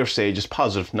the warrior sage is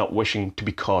positive, not wishing to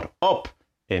be caught up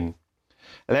in.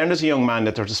 I learned as a young man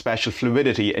that there's a special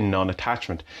fluidity in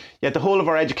non-attachment, yet the whole of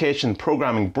our education and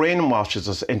programming brainwashes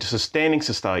us into sustaining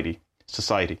society.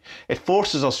 It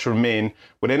forces us to remain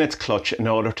within its clutch in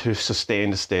order to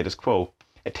sustain the status quo.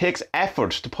 It takes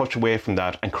effort to push away from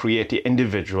that and create the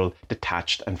individual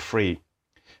detached and free.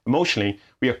 Emotionally,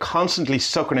 we are constantly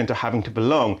suckered into having to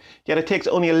belong, yet it takes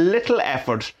only a little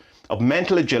effort of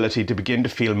mental agility to begin to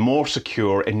feel more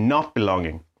secure in not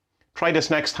belonging. Try this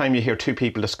next time you hear two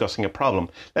people discussing a problem.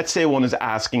 Let's say one is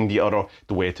asking the other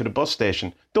the way to the bus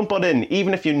station. Don't butt in,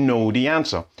 even if you know the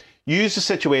answer. Use the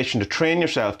situation to train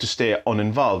yourself to stay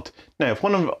uninvolved. Now, if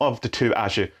one of the two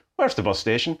asks you, where's the bus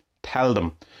station? Tell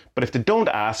them. But if they don't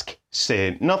ask,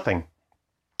 say nothing.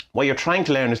 What you're trying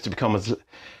to learn is to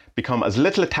become as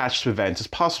little attached to events as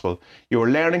possible. You are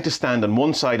learning to stand on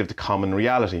one side of the common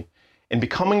reality. In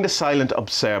becoming the silent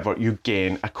observer, you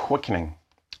gain a quickening,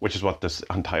 which is what this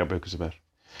entire book is about.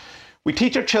 We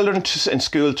teach our children in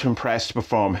school to impress, to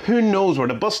perform. Who knows where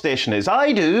the bus station is?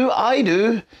 I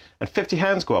do. And 50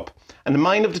 hands go up. And the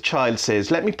mind of the child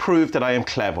says, let me prove that I am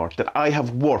clever, that I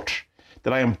have worth,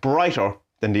 that I am brighter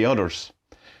than the others.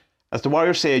 As the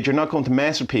warrior sage, you're not going to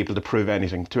mess with people to prove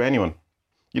anything to anyone.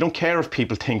 You don't care if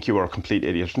people think you are a complete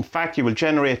idiot. In fact, you will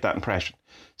generate that impression,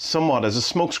 somewhat as a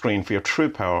smokescreen for your true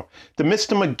power. The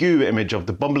Mr. Magoo image of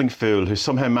the bumbling fool who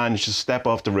somehow manages to step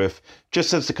off the roof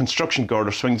just as the construction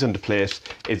girder swings into place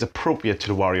is appropriate to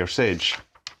the warrior sage.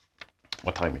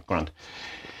 What timing, grand.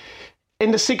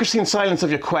 In the secrecy and silence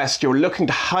of your quest, you're looking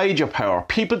to hide your power.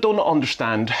 People don't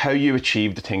understand how you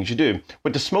achieve the things you do.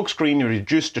 With the smokescreen, you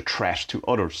reduce the threat to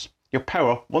others. Your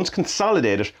power, once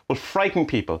consolidated, will frighten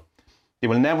people. They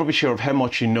will never be sure of how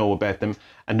much you know about them,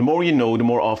 and the more you know, the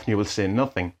more often you will say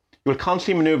nothing. You will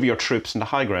constantly manoeuvre your troops in the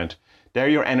high ground. There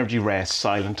your energy rests,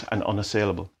 silent and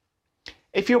unassailable.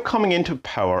 If you're coming into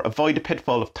power, avoid the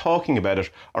pitfall of talking about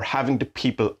it or having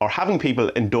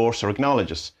people endorse or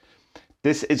acknowledge it.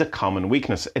 This is a common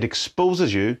weakness. It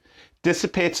exposes you,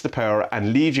 dissipates the power,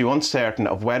 and leaves you uncertain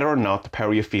of whether or not the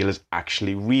power you feel is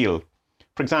actually real.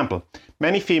 For example,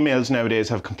 many females nowadays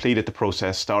have completed the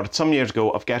process started some years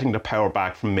ago of getting the power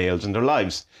back from males in their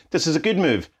lives. This is a good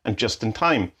move and just in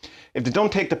time. If they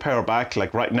don't take the power back,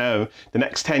 like right now, the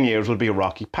next 10 years will be a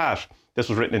rocky path. This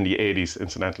was written in the 80s,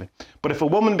 incidentally. But if a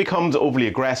woman becomes overly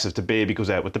aggressive, the baby goes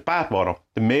out with the bathwater.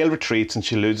 The male retreats and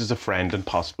she loses a friend and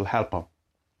possible helper.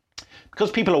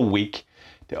 Because people are weak,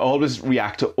 They always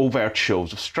react to overt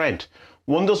shows of strength.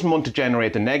 One doesn't want to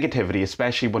generate the negativity,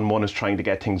 especially when one is trying to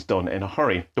get things done in a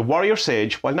hurry. The warrior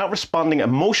sage, while not responding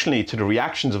emotionally to the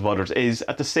reactions of others, is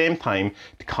at the same time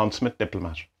the consummate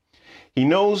diplomat. He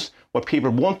knows what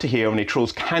people want to hear when he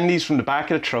throws candies from the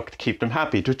back of the truck to keep them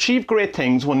happy. To achieve great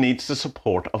things, one needs the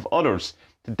support of others.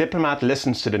 The diplomat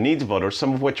listens to the needs of others,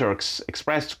 some of which are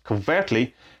expressed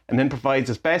covertly, and then provides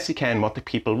as best he can what the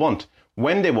people want,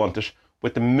 when they want it,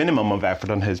 with the minimum of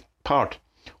effort on his part.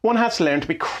 One has to learn to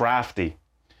be crafty.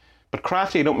 But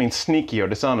crafty, I don't mean sneaky or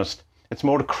dishonest. It's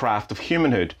more the craft of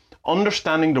humanhood.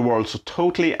 Understanding the world so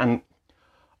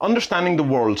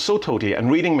totally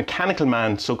and reading Mechanical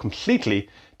Man so completely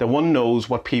that one knows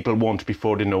what people want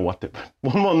before they know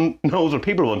one knows what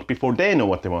people want before they know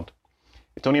what they want.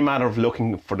 It's only a matter of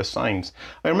looking for the signs.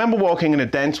 I remember walking in a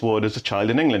dense wood as a child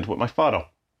in England with my father.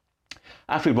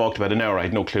 After we walked about an hour, I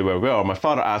had no clue where we were. My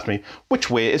father asked me, "Which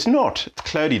way is north?" It's a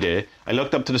cloudy day. I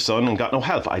looked up to the sun and got no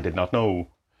help. I did not know.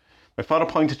 My father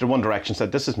pointed to one direction and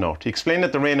said, "This is north." He explained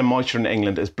that the rain and moisture in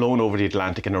England is blown over the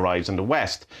Atlantic and arrives in the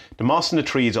west. The moss in the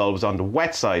tree is always on the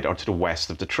wet side or to the west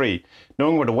of the tree.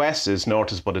 Knowing where the west is,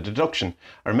 north is but a deduction.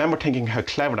 I remember thinking how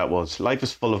clever that was. Life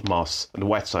is full of moss on the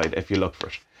wet side if you look for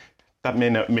it. That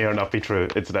may or not be true,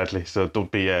 incidentally, so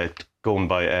don't be going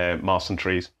by moss and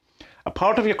trees. A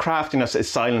part of your craftiness is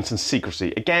silence and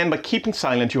secrecy. Again, by keeping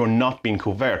silent, you are not being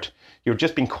covert. You're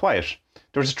just being quiet.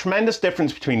 There is a tremendous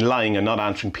difference between lying and not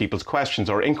answering people's questions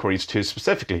or inquiries too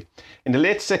specifically. In the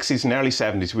late 60s and early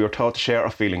 70s, we were taught to share our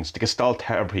feelings. The Gestalt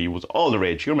therapy was all the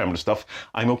rage. You remember the stuff.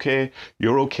 I'm okay,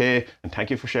 you're okay, and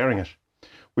thank you for sharing it.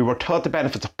 We were taught the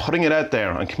benefits of putting it out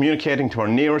there and communicating to our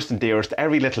nearest and dearest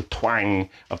every little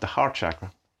twang of the heart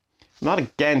chakra. I'm not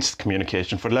against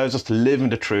communication, for it allows us to live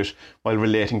in the truth while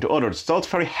relating to others. It's also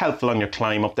very helpful on your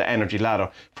climb up the energy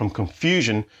ladder from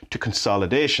confusion to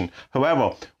consolidation.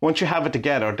 However, once you have it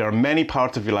together, there are many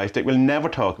parts of your life that you will never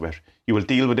talk about. You will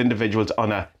deal with individuals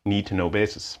on a need-to-know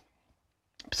basis.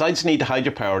 Besides the need to hide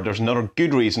your power, there's another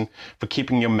good reason for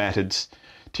keeping your methods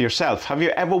to yourself. Have you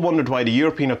ever wondered why the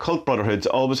European occult brotherhoods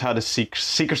always had a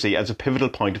secrecy as a pivotal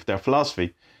point of their philosophy?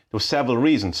 There were several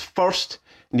reasons. First,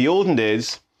 in the olden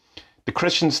days, the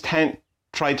Christians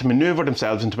tried to maneuver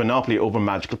themselves into monopoly over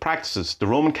magical practices. The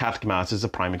Roman Catholic Mass is a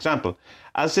prime example.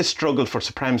 As they struggled for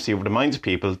supremacy over the minds of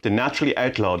people, they naturally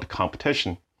outlawed the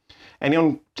competition.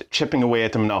 Anyone chipping away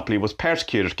at the monopoly was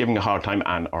persecuted, given a hard time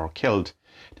and or killed.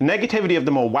 The negativity of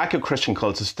the more wacko Christian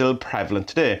cults is still prevalent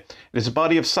today. It is a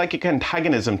body of psychic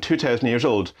antagonism 2,000 years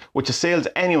old, which assails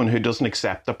anyone who doesn't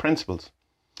accept their principles.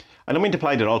 I don't mean to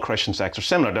imply that all Christian sects are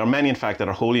similar. There are many, in fact, that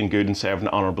are holy and good and serve an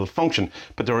honourable function,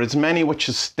 but there are as many which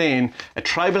sustain a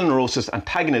tribal neurosis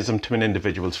antagonism to an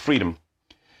individual's freedom.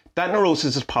 That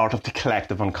neurosis is part of the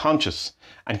collective unconscious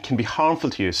and can be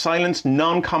harmful to you. Silence,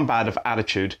 non-combative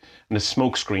attitude, and a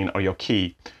smokescreen are your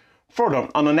key. Further,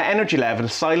 on an energy level,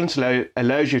 silence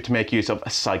allows you to make use of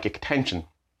a psychic tension.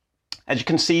 As you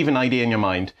conceive an idea in your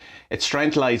mind, its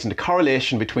strength lies in the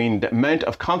correlation between the amount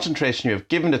of concentration you have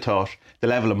given the thought, the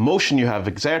level of motion you have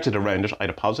exerted around it,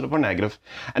 either positive or negative,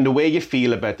 and the way you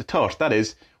feel about the thought. That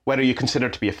is, whether you consider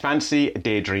it to be a fantasy, a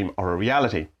daydream, or a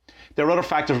reality. There are other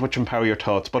factors which empower your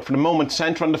thoughts, but for the moment,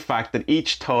 centre on the fact that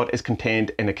each thought is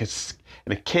contained in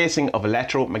a casing of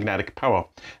electromagnetic power.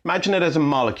 Imagine it as a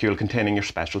molecule containing your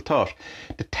special thought.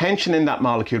 The tension in that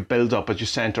molecule builds up as you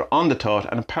centre on the thought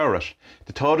and empower it.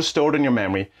 The thought is stored in your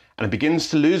memory and it begins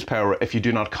to lose power if you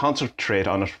do not concentrate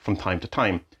on it from time to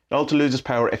time. It also loses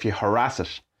power if you harass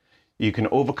it. You can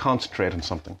over-concentrate on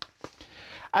something.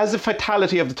 As the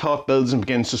vitality of the thought builds and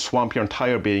begins to swamp your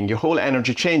entire being, your whole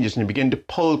energy changes and you begin to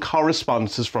pull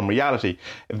correspondences from reality,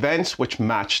 events which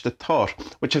match the thought,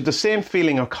 which have the same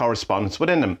feeling or correspondence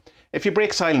within them. If you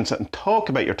break silence and talk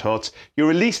about your thoughts, you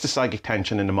release the psychic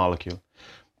tension in the molecule.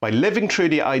 By living through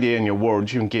the idea in your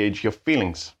words, you engage your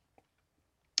feelings.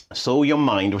 So your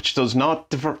mind, which does not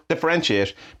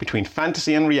differentiate between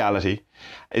fantasy and reality,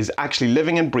 is actually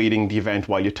living and breathing the event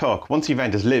while you talk. Once the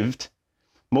event is lived,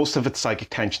 most of its psychic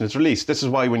tension is released. This is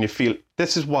why when you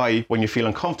feel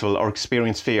uncomfortable or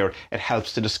experience fear, it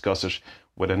helps to discuss it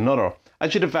with another.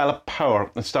 As you develop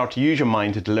power and start to use your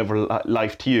mind to deliver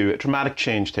life to you, a dramatic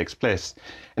change takes place.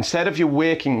 Instead of you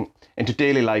waking into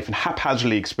daily life and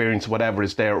haphazardly experience whatever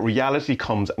is there, reality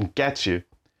comes and gets you.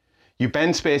 You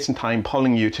bend space and time,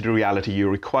 pulling you to the reality you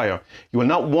require. You will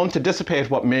not want to dissipate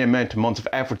what may amount to months of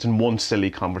efforts in one silly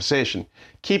conversation.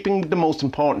 Keeping the most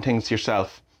important things to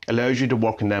yourself allows you to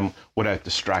work on them without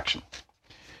distraction.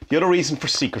 The other reason for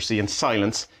secrecy and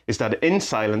silence is that in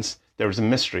silence there is a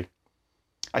mystery.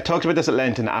 I talked about this at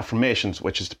length in Affirmations,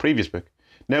 which is the previous book.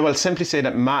 Now, I'll simply say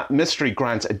that mystery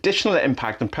grants additional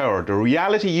impact and power. The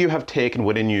reality you have taken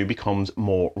within you becomes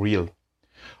more real.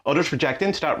 Others project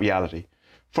into that reality.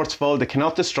 First of all, they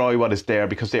cannot destroy what is there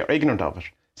because they are ignorant of it.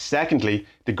 Secondly,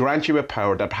 they grant you a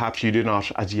power that perhaps you do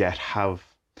not as yet have.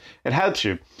 It helps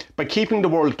you. By keeping the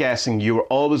world guessing, you are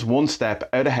always one step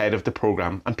out ahead of the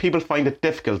program, and people find it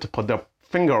difficult to put their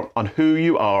finger on who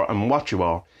you are and what you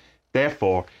are.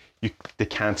 Therefore, they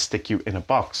can't stick you in a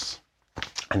box.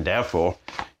 And therefore,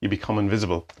 you become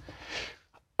invisible.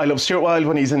 I love Stuart Wilde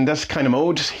when he's in this kind of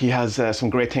mode. He has some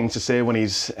great things to say when he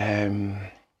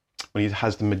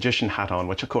has the magician hat on,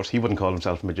 which of course he wouldn't call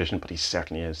himself a magician, but he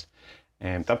certainly is.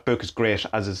 That book is great,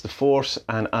 as is The Force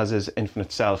and as is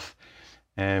Infinite Self.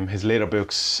 His later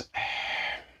books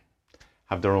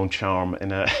have their own charm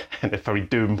in a very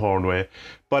doom porn way.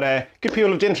 But good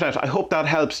people of the internet, I hope that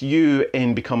helps you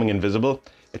in becoming invisible.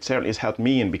 It certainly has helped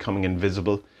me in becoming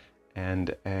invisible.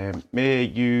 And may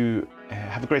you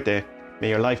have a great day. May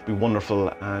your life be wonderful,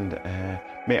 and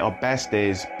may our best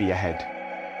days be ahead.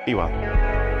 Be well.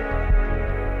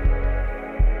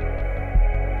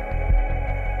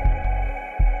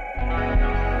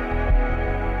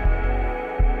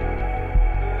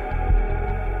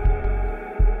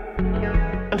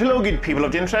 And hello, good people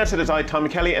of the internet, it is I, Tommy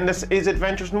Kelly, and this is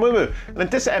Adventures in Woo Woo. And in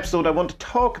this episode, I want to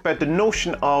talk about the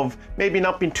notion of maybe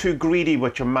not being too greedy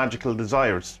with your magical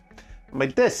desires. And by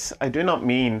this, I do not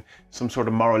mean some sort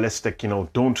of moralistic,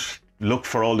 don't look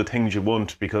for all the things you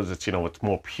want because it's, it's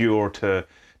more pure to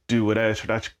do without, or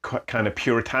that kind of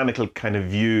puritanical kind of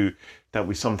view that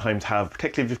we sometimes have,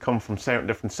 particularly if you've come from certain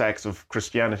different sects of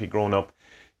Christianity growing up.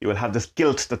 You will have this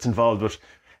guilt that's involved with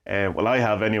I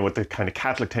have anyway, with the kind of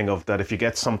Catholic thing of that if you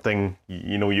get something,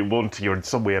 you want, you're in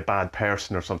some way a bad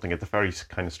person or something. It's very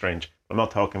kind of strange. I'm not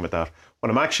talking about that.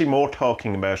 What I'm actually more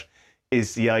talking about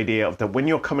is the idea of that when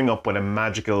you're coming up with a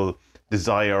magical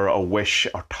desire or wish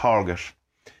or target,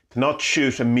 to not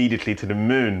shoot immediately to the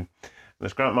moon. And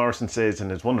as Grant Morrison says in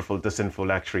his wonderful Disinfo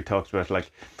lecture, he talks about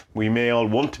we may all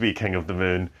want to be king of the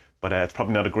moon, but it's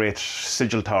probably not a great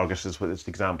sigil target is the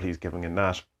example he's giving in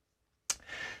that.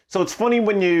 So it's funny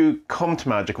when you come to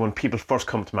magic, when people first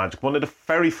come to magic, one of the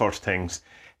very first things,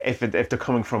 if they're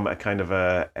coming from a kind of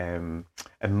a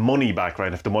money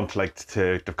background, if they want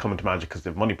to come into magic because they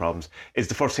have money problems, is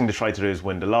the first thing they try to do is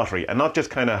win the lottery. And not just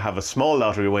kind of have a small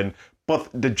lottery win, but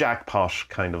the jackpot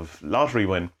kind of lottery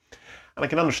win. And I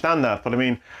can understand that, but I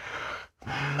mean,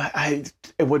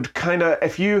 it would kind of,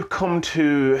 if you come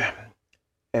to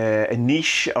a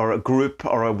niche or a group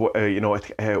or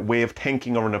a way of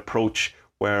thinking or an approach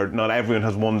where not everyone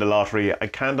has won the lottery, I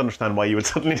can't understand why you would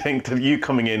suddenly think that you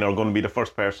coming in are going to be the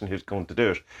first person who's going to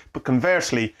do it. But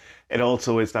conversely, it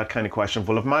also is that kind of question of,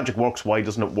 well, if magic works, why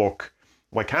doesn't it work?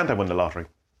 Why can't I win the lottery?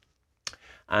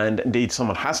 And indeed,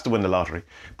 someone has to win the lottery.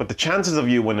 But the chances of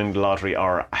you winning the lottery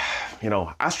are,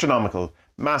 astronomical,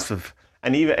 massive.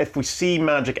 And even if we see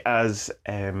magic as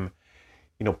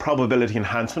probability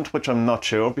enhancement, which I'm not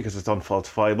sure because it's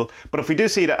unfalsifiable. But if we do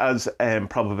see it as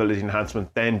probability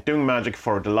enhancement, then doing magic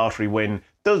for the lottery win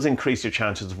does increase your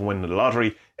chances of winning the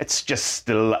lottery. It's just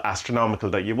still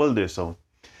astronomical that you will do so.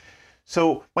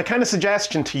 So my kind of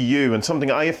suggestion to you, and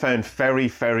something I have found very,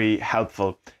 very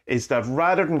helpful, is that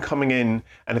rather than coming in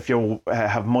and if you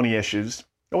have money issues,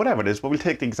 or whatever it is, but we'll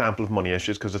take the example of money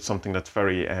issues because it's something that's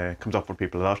very, comes up for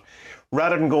people a lot.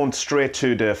 Rather than going straight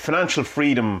to the financial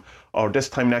freedom or this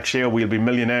time next year we'll be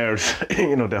millionaires,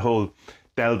 the whole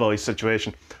Del Boy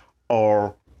situation,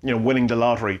 or, winning the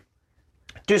lottery,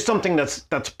 do something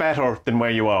that's better than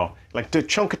where you are. To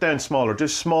chunk it down smaller, do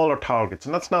smaller targets.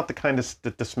 And that's not the kind of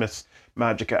that dismiss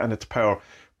magic and its power.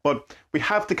 But we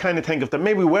have to kind of think of that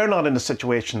maybe we're not in a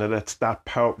situation that it's that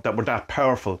we're that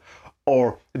powerful,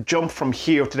 or jump from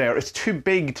here to there. It's too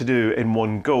big to do in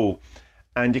one go.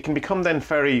 And you can become then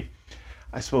very,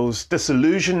 I suppose,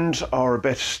 disillusioned or a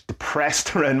bit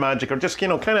depressed around magic, or just,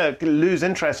 kind of lose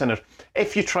interest in it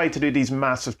if you try to do these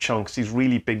massive chunks, these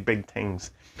really big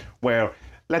things, where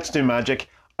let's do magic.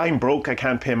 I'm broke, I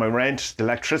can't pay my rent, the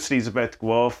electricity's about to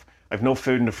go off, I've no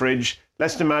food in the fridge.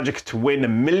 Let's do magic to win $1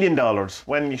 million.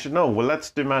 When you should know, well,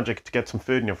 let's do magic to get some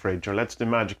food in your fridge, or let's do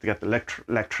magic to get the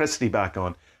electricity back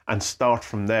on, and start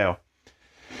from there.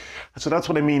 So that's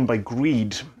what I mean by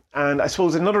greed. And I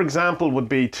suppose another example would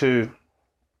be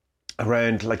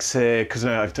around, say, because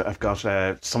now I've got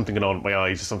something going on with my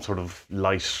eyes, some sort of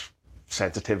light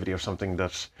sensitivity or something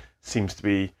that seems to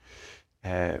be,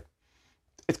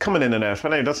 it's coming in and out.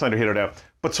 But anyway, that's neither here nor there.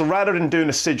 But so rather than doing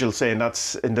a sigil saying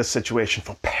that's in this situation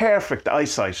for perfect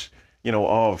eyesight,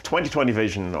 of 20/20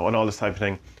 vision and all this type of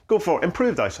thing, go for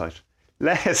improved eyesight.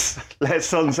 less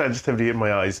sun sensitivity in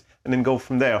my eyes, and then go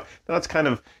from there. Now that's kind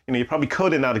of, you probably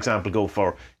could in that example go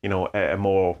for, a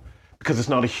more, because it's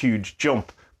not a huge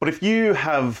jump. But if you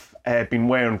have been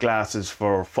wearing glasses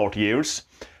for 40 years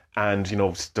and,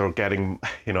 they're getting,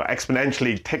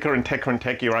 exponentially thicker and thicker and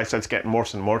thicker, your eyesight's getting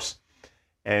worse and worse,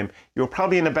 you're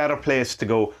probably in a better place to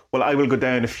go, well, I will go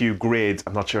down a few grades.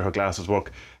 I'm not sure how glasses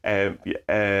work.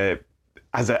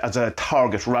 As a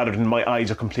target, rather than my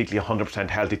eyes are completely 100%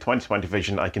 healthy, 20/20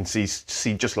 vision, I can see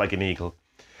just like an eagle.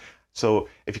 So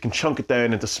if you can chunk it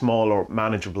down into smaller,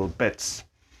 manageable bits,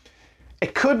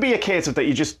 it could be a case of that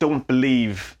you just don't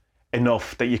believe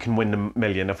enough that you can win the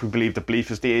million. If we believe that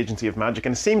belief is the agency of magic,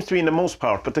 and it seems to be in the most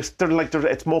part, but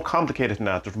it's more complicated than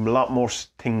that. There's a lot more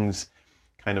things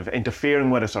kind of interfering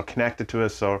with us or connected to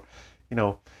us or,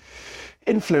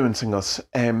 influencing us.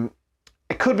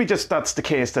 It could be just that's the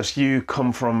case, that you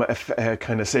come from a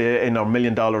kind of, say, in our $1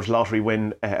 million lottery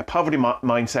win, a poverty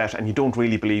mindset, and you don't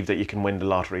really believe that you can win the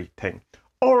lottery thing.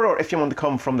 Or if you want to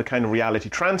come from the kind of reality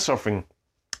transurfing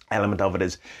element of it,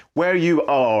 is where you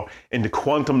are in the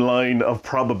quantum line of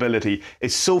probability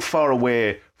is so far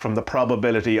away from the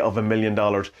probability of $1 million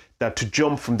that to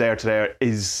jump from there to there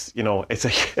is, it's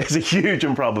a huge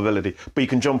improbability. But you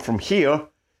can jump from here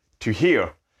to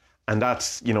here. And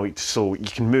that's, so you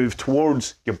can move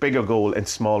towards your bigger goal in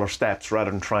smaller steps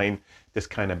rather than trying this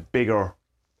kind of bigger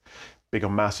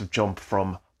massive jump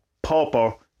from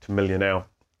pauper to millionaire.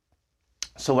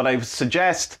 So what I would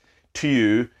suggest to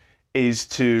you is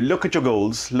to look at your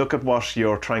goals, look at what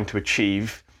you're trying to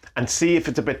achieve, and see if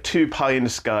it's a bit too pie in the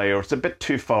sky or it's a bit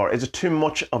too far. Is it too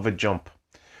much of a jump?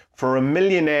 For a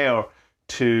millionaire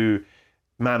to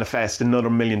manifest another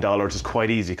 $1 million is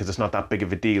quite easy because it's not that big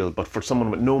of a deal. But for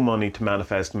someone with no money to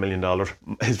manifest $1 million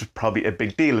is probably a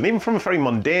big deal. And even from a very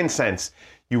mundane sense,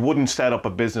 you wouldn't set up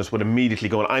a business with immediately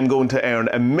going, I'm going to earn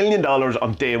 $1 million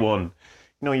on day one.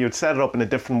 You'd set it up in a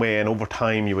different way, and over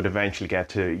time you would eventually get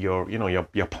to your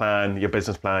plan, your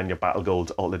business plan, your battle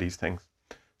goals, all of these things.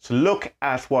 So look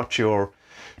at what you're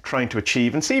trying to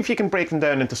achieve and see if you can break them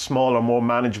down into smaller, more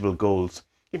manageable goals.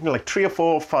 Even like 3 or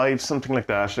 4 or 5, something like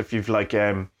that. If you've like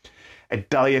a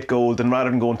diet goal, then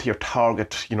rather than going to your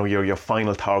target, your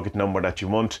final target number that you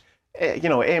want,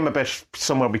 aim a bit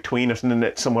somewhere between it and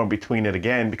then somewhere between it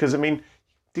again. Because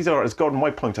these are, as Gordon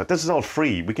White points out, this is all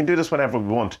free. We can do this whenever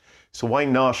we want. So why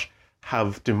not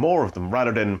do more of them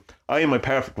rather than I am my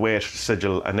perfect weight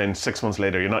sigil and then 6 months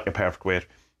later you're not your perfect weight.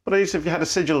 But at least if you had a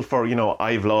sigil for,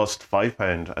 I've lost 5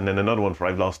 pound and then another one for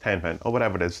I've lost 10 pound or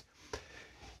whatever it is,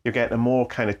 you're getting a more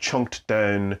kind of chunked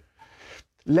down,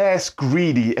 less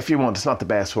greedy, if you want. It's not the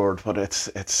best word, but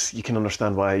it's you can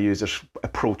understand why I use it,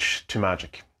 approach to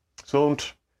magic. So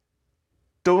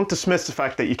don't dismiss the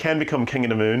fact that you can become king of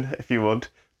the moon if you want,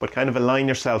 but kind of align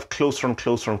yourself closer and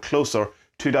closer and closer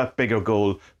to that bigger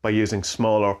goal by using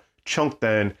smaller, chunked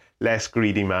down, less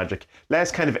greedy magic.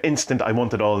 Less kind of instant, I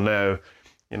want it all now.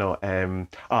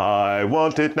 I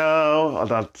want it now. All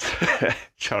that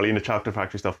Charlie and the Chocolate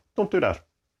Factory stuff. Don't do that.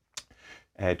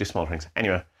 Do small things.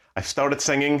 Anyway, I've started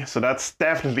singing, so that's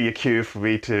definitely a cue for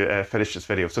me to finish this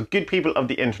video. So good people of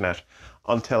the internet,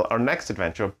 until our next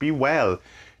adventure, be well,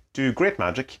 do great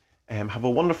magic, have a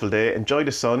wonderful day, enjoy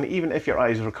the sun, even if your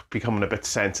eyes are becoming a bit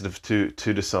sensitive to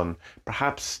the sun.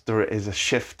 Perhaps there is a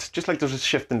shift, just like there's a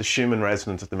shift in the Schumann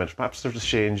resonance at the minute. Perhaps there's a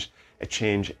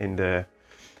change in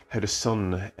how the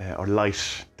sun or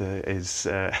light is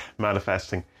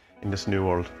manifesting in this new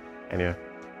world. Anyway,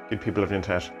 good people of the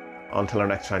internet, until our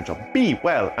next adventure, be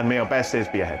well, and may our best days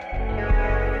be ahead.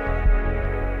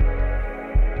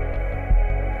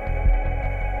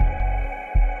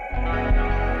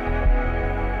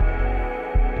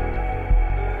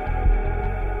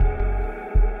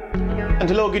 And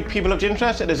hello good people of the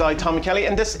internet, it is I, Tommy Kelly,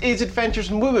 and this is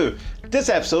Adventures in Woo Woo. This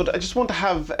episode I just want to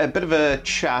have a bit of a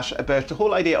chat about the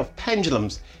whole idea of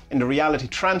pendulums in the reality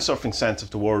transurfing sense of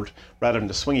the word rather than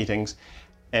the swingy things,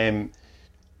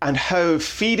 and how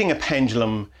feeding a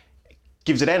pendulum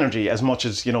gives it energy as much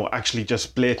as, actually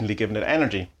just blatantly giving it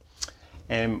energy.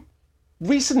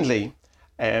 Recently,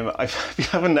 I've been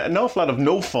having an awful lot of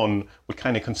no fun with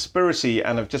kind of conspiracy,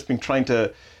 and I've just been trying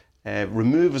to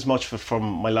remove as much from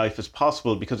my life as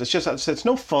possible, because it's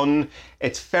no fun.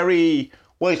 It's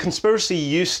conspiracy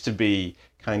used to be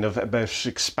kind of about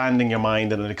expanding your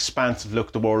mind and an expansive look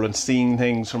at the world and seeing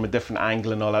things from a different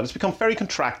angle and all that. It's become very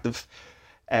contracted,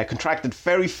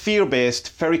 very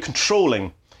fear-based, very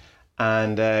controlling,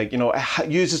 and it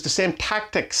uses the same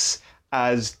tactics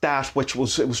as that which it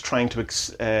was trying to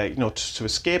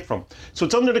escape from. So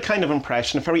it's under the kind of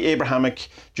impression, a very Abrahamic,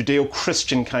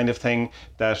 Judeo-Christian kind of thing,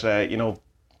 that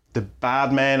the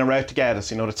bad men are out to get us,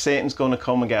 that Satan's going to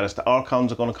come and get us, the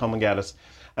archons are going to come and get us,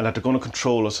 and that they're going to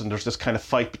control us, and there's this kind of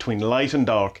fight between light and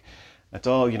dark. It's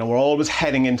all, we're always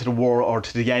heading into the war or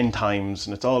to the end times,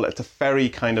 and it's a very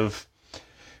kind of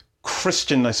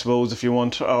Christian, I suppose, if you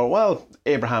want, or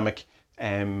Abrahamic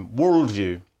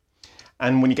worldview.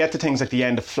 And when you get to things like the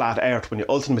end of flat earth, when you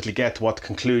ultimately get to what the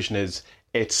conclusion is,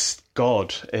 it's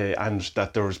God, and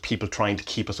that there's people trying to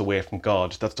keep us away from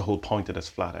God. That's the whole point of this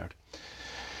flat earth.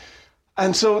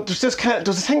 And so there's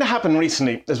a thing that happened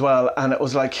recently as well, and it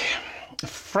was like a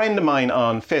friend of mine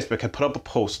on Facebook had put up a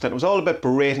post, and it was all about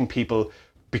berating people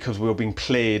because we were being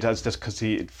played as this, because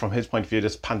from his point of view,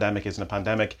 this pandemic isn't a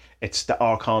pandemic. It's the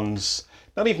archons,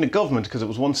 not even the government, because it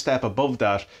was one step above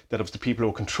that it was the people who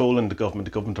were controlling the government.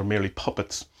 The government are merely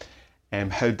puppets.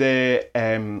 How they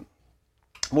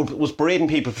was berating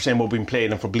people for saying we're being played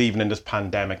and for believing in this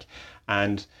pandemic.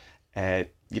 And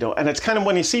and it's kind of,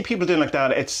 when you see people doing like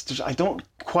that, I don't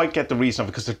quite get the reason of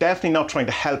it, because they're definitely not trying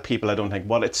to help people, I don't think.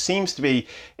 What it seems to be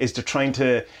is they're trying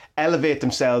to elevate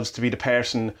themselves to be the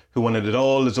person who, when it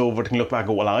all is over, can look back and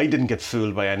go, well, I didn't get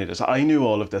fooled by any of this. I knew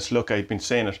all of this. Look, I'd been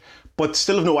saying it. But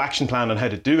still have no action plan on how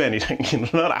to do anything.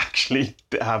 Not actually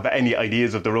have any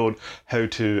ideas of their own how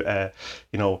to,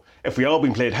 if we are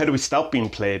being played, how do we stop being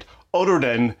played? Other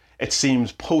than, it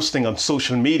seems, posting on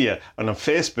social media and on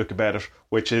Facebook about it,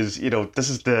 which is, this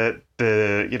is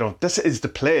this is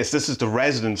the place, this is the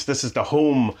residence, this is the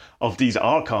home of these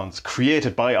archons,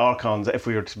 created by archons, if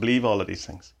we were to believe all of these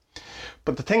things.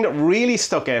 But the thing that really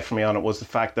stuck out for me on it was the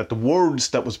fact that the words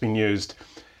that was being used,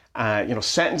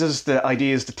 sentences, the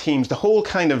ideas, the themes, the whole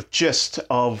kind of gist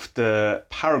of the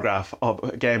paragraph of,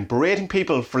 again, berating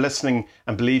people for listening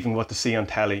and believing what they see on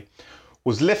telly,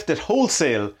 was lifted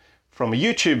wholesale from a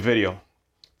YouTube video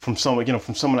from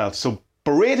someone else. So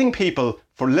berating people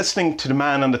for listening to the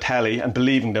man on the telly and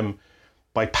believing them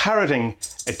by parroting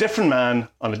a different man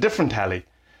on a different telly.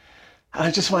 And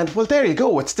I just went, well, there you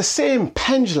go. It's the same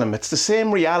pendulum. It's the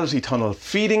same reality tunnel,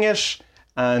 feeding it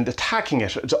and attacking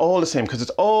it. It's all the same, because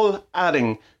it's all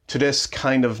adding to this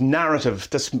kind of narrative,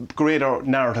 this greater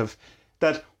narrative,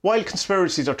 that while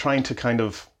conspiracy theorists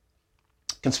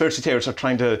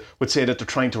would say that they're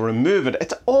trying to remove it.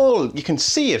 It's all, you can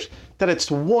see it, that it's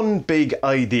one big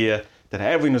idea that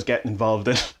everyone is getting involved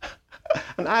in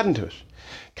and adding to it.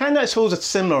 Kind of, I suppose it's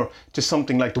similar to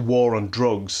something like the war on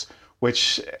drugs,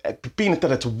 which, being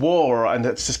that it's war and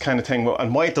it's this kind of thing,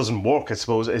 and why it doesn't work, I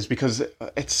suppose, is because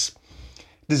it's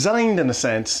designed, in a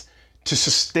sense, to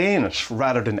sustain it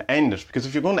rather than end it. Because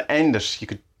if you're going to end it, you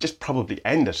could just probably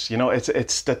end it.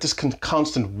 It's that this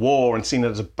constant war and seeing it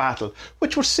as a battle,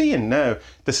 which we're seeing now.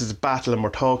 This is a battle, and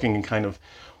we're talking in kind of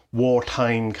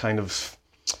wartime kind of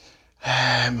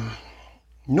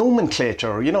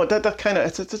nomenclature. That kind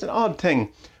of, it's an odd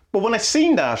thing. But when I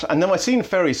seen that, and then I seen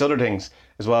various other things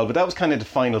as well, but that was kind of the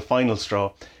final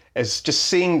straw, is just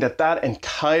seeing that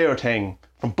entire thing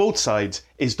from both sides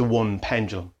is the one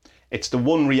pendulum. It's the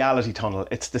one reality tunnel.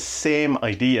 It's the same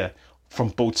idea from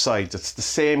both sides. It's the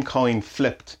same coin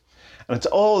flipped. And it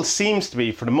all seems to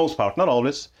be, for the most part, not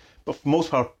always, but for the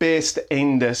most part, based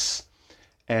in this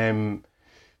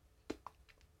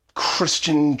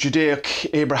Christian, Judaic,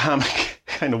 Abrahamic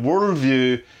kind of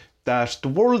worldview that the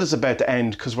world is about to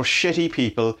end because we're shitty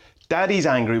people, Daddy's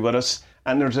angry with us,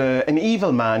 and there's an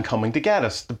evil man coming to get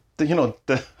us. The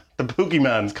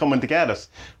boogeyman's coming to get us,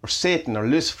 or Satan, or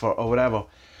Lucifer, or whatever.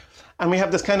 And we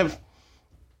have this kind of,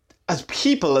 as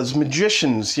people, as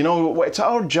magicians, it's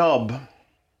our job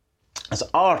as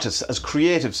artists, as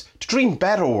creatives, to dream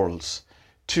better worlds,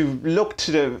 to look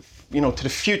to the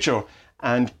future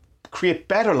and create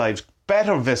better lives,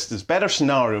 better vistas, better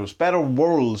scenarios, better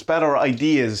worlds, better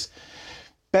ideas,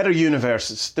 better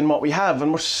universes than what we have.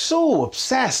 And we're so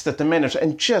obsessed at the minute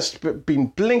and just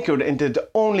being blinkered into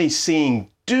only seeing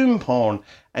doom porn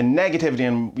and negativity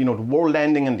and, the world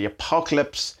ending and the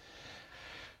apocalypse.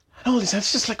 And all this,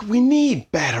 it's just like, we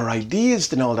need better ideas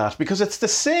than all that, because it's the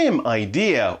same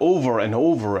idea over and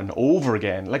over and over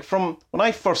again. Like, from when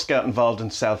I first got involved in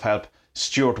self-help,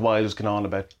 Stuart Wilde was going on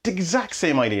about the exact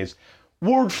same ideas.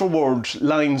 Word for word,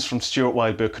 lines from Stuart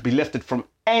Wilde book could be lifted from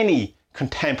any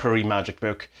contemporary magic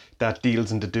book that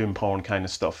deals in the doom porn kind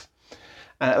of stuff.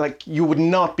 You would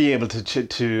not be able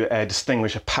to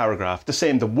distinguish a paragraph. The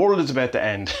same, the world is about to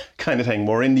end kind of thing.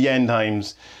 We're in the end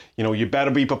times. You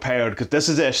better be prepared because this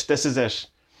is it.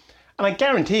 And I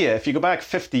guarantee you, if you go back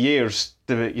 50 years,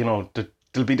 there'll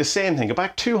be the same thing. Go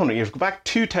back 200 years, go back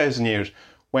 2,000 years,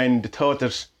 when they thought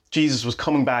that Jesus was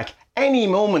coming back any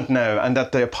moment now, and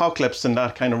that the apocalypse and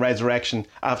that kind of resurrection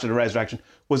after the resurrection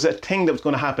was a thing that was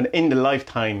going to happen in the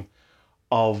lifetime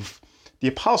of the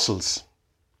apostles.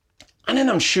 And then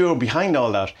I'm sure behind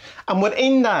all that, and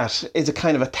within that is a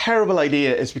kind of a terrible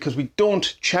idea, is because we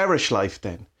don't cherish life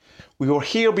then. We were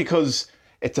here because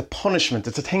it's a punishment,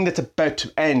 it's a thing that's about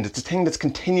to end, it's a thing that's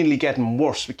continually getting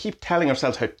worse. We keep telling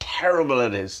ourselves how terrible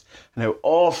it is and how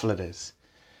awful it is.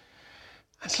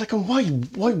 It's like, and why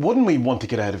wouldn't we want to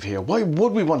get out of here? Why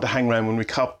would we want to hang around when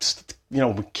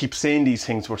we keep saying these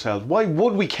things to ourselves? Why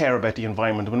would we care about the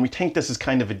environment when we think this is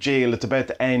kind of a jail, it's about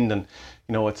to end, and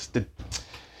it's the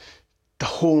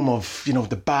home of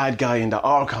the bad guy and the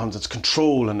archons, it's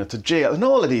control and it's a jail, and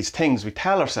all of these things we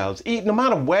tell ourselves, no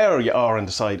matter where you are on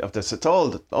the side of this, it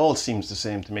all seems the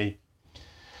same to me.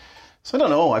 So I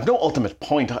don't know, I've no ultimate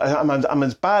point. I'm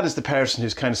as bad as the person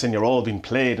who's kind of saying you're all being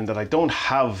played, and that I don't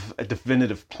have a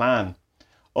definitive plan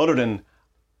other than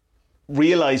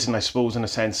realising, I suppose, in a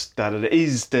sense, that it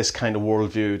is this kind of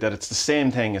worldview, that it's the same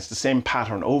thing, it's the same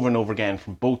pattern over and over again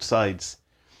from both sides.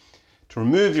 To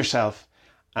remove yourself,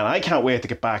 and I can't wait to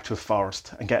get back to a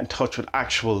forest and get in touch with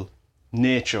actual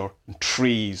nature and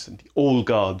trees and the old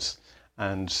gods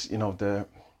and, the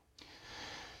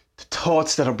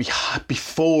thoughts that are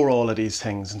before all of these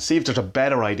things, and see if there's a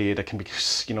better idea that can be,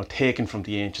 taken from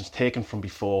the ancients, taken from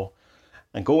before,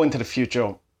 and go into the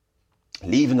future,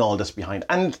 leaving all this behind.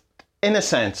 And in a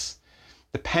sense,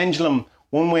 the pendulum,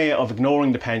 one way of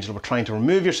ignoring the pendulum, or trying to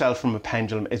remove yourself from a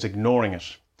pendulum, is ignoring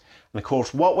it. And of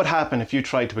course, what would happen if you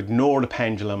tried to ignore the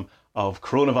pendulum of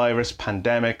coronavirus,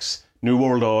 pandemics, new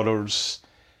world orders,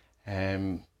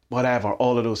 whatever,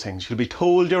 all of those things? You'll be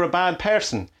told you're a bad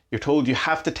person. You're told you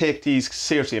have to take these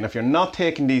seriously. And if you're not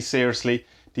taking these seriously,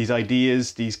 these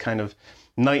ideas, these kind of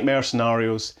nightmare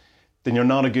scenarios, then you're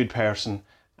not a good person,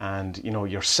 and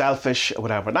you're selfish or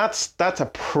whatever. That's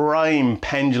a prime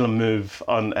pendulum move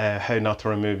on how not to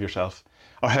remove yourself,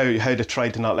 or how to try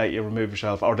to not let you remove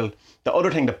yourself. Or the other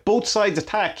thing that both sides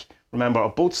attack, remember,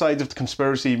 or both sides of the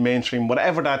conspiracy, mainstream,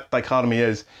 whatever that dichotomy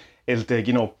is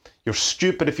you're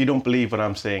stupid if you don't believe what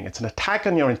I'm saying. It's an attack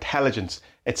on your intelligence.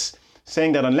 It's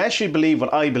saying that unless you believe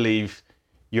what I believe,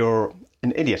 you're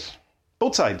an idiot.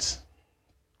 Both sides.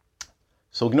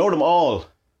 So ignore them all.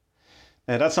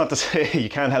 Now, that's not to say you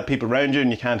can't help people around you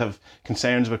and you can't have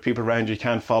concerns about people around you, you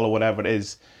can't follow whatever it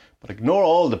is. But ignore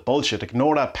all the bullshit,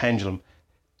 ignore that pendulum,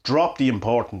 drop the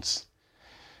importance,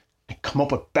 and come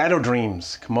up with better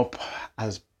dreams, come up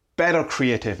as better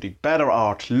creativity, better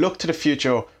art. Look to the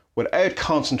future without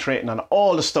concentrating on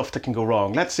all the stuff that can go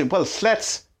wrong. Let's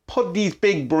put these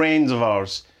big brains of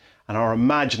ours and our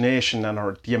imagination and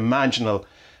the imaginal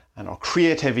and our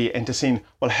creativity into seeing,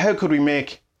 well, how could we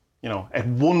make it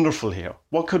wonderful here?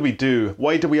 What could we do?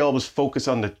 Why do we always focus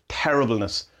on the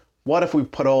terribleness? What if we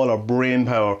put all our brain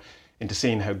power into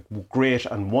seeing how great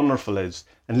and wonderful it is,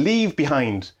 and leave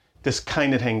behind this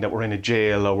kind of thing that we're in a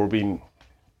jail, or we're being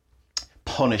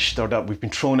punished, or that we've been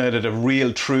thrown out of the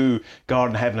real true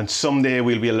garden heaven, and someday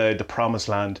we'll be allowed the promised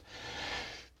land,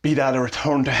 be that a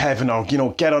return to heaven, or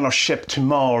get on our ship to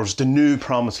Mars, the new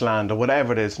promised land, or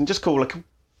whatever it is, and just go like,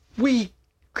 we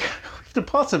have the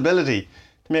possibility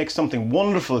to make something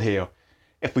wonderful here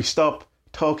if we stop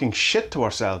talking shit to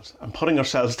ourselves and putting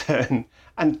ourselves down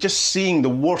and just seeing the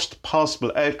worst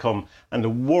possible outcome and the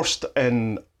worst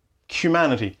in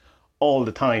humanity all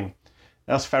the time.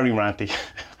 That's very ranty.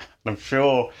 I'm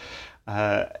sure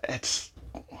it's...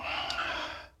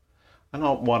 I don't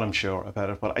know what I'm sure about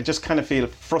it, but I just kind of feel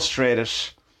frustrated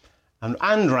and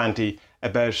ranty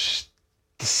about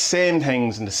the same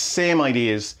things and the same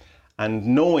ideas, and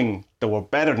knowing that we're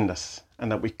better than this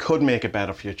and that we could make a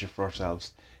better future for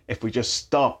ourselves if we just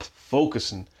stop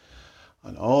focusing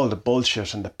on all the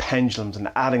bullshit and the pendulums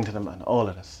and adding to them and all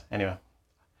of this. Anyway,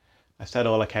 I said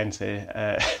all I can say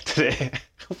today.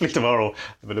 Hopefully tomorrow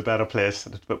I'm in a better place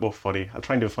and it's a bit more funny. I'll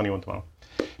try and do a funny one tomorrow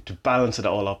to balance it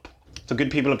all up. So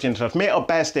good people of the internet, may our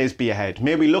best days be ahead.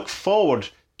 May we look forward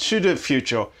to the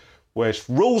future with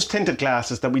rose-tinted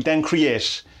glasses that we then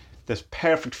create this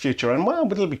perfect future. And well,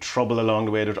 there'll be trouble along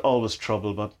the way. There's always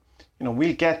trouble, but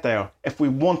we'll get there if we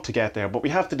want to get there. But we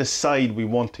have to decide we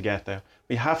want to get there.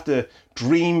 We have to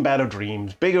dream better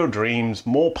dreams, bigger dreams,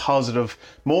 more positive,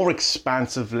 more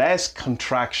expansive, less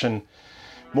contraction,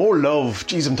 more love.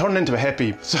 Jeez, I'm turning into a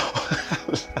hippie. So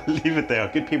I'll leave it there.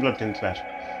 Good people of the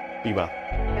internet, be well.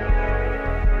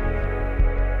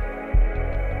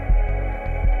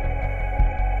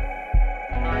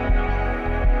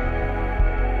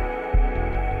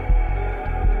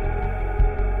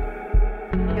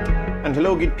 And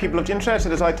hello good people of the internet,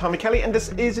 it is I, Tommy Kelly, and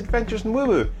this is Adventures in Woo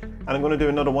Woo. And I'm going to do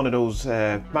another one of those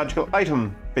magical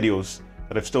item videos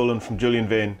that I've stolen from Julian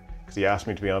Vane, because he asked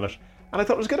me to be on it. and I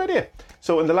thought it was a good idea.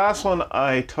 So in the last one,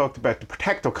 I talked about the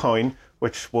Protector coin,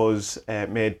 which was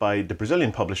made by the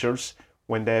Brazilian publishers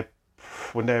when they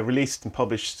released and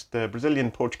published the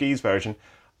Brazilian Portuguese version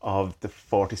of the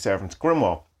 40 Servants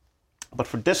Grimoire. But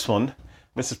for this one,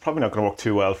 this is probably not going to work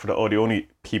too well for the audio-only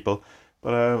people,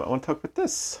 but I want to talk about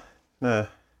this. I'm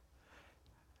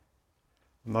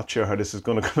not sure how this is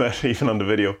going to come out even on the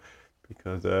video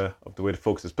because of the way the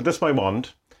focus is. But this is my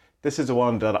wand. This is a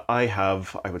wand that I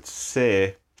have, I would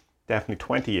say, definitely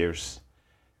 20 years.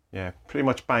 Yeah, pretty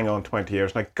much bang on 20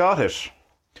 years. And I got it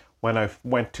when I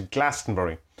went to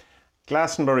Glastonbury.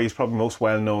 Glastonbury is probably most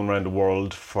well known around the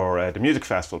world for the music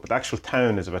festival, but the actual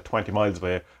town is about 20 miles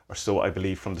away or so, I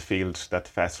believe, from the field that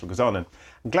the festival goes on in.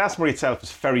 And Glastonbury itself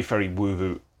is very, very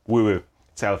woo-woo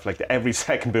itself. Like every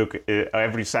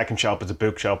second shop is a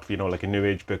bookshop, you know, like a new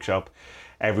age bookshop.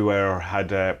 Everywhere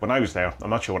had, when I was there,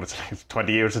 I'm not sure what it's like,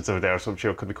 20 years since I was there, so I'm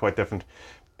sure it could be quite different.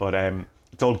 But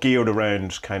it's all geared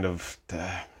around kind of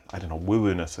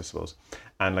woo-woo-ness, I suppose.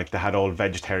 And like they had all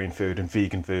vegetarian food and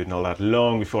vegan food and all that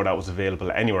long before that was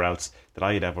available anywhere else that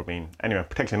I had ever been. Anyway,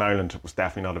 particularly in Ireland, it was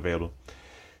definitely not available.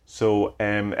 So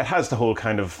it has the whole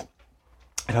kind of,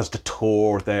 it has the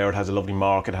tour there, it has a lovely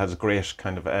market, it has a great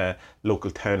kind of local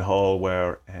town hall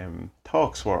where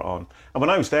talks were on. And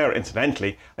when I was there,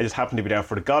 incidentally, I just happened to be there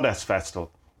for the Goddess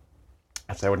Festival.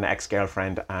 I was there with an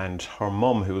ex-girlfriend and her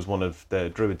mum, who was one of the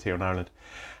Druids here in Ireland.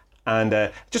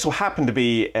 And just so happened to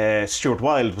be Stuart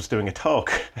Wilde was doing a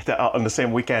talk on the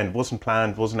same weekend. Wasn't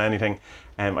planned, wasn't anything.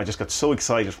 I just got so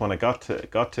excited when I got to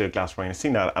Glastonbury and I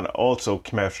seen that, and it also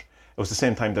came out. It was the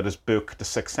same time that his book The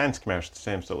Sixth Sense came out. The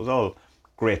same, so it was all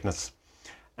greatness.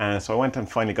 So I went and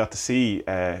finally got to see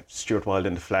Stuart Wilde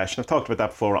in the flesh. And I've talked about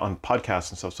that before on podcasts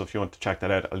and stuff. So if you want to check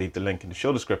that out, I'll leave the link in the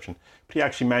show description. But he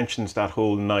actually mentions that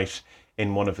whole night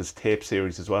in one of his tape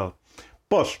series as well.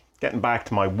 But getting back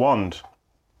to my wand.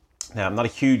 Now, I'm not a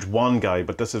huge wand guy,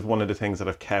 but this is one of the things that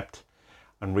I've kept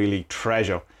and really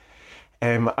treasure.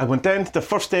 I went down to the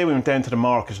first day we went down to the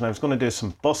market and I was going to do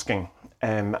some busking.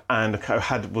 And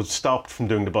I was stopped from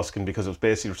doing the busking because it was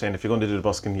basically saying if you're going to do the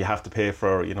busking, you have to pay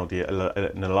for, you know,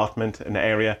 an allotment in the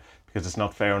area because it's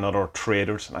not fair on other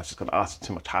traders. And I was just going to ask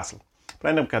too much hassle. But I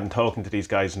ended up talking to these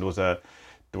guys and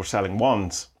they were selling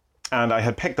wands. And I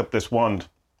had picked up this wand.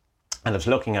 And I was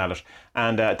looking at it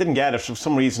and I didn't get it for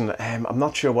some reason. I'm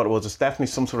not sure what it was. It's definitely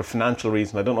some sort of financial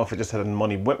reason. I don't know if I just had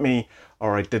money with me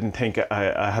or I didn't think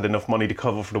I had enough money to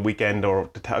cover for the weekend or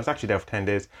I was actually there for 10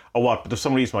 days or what. But there's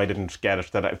some reason why I didn't get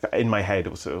it that in my head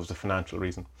it was a financial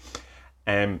reason.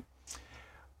 So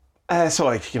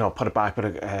I put it back,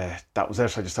 but that was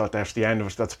it. I just thought that's the end of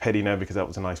it. That's a pity now because that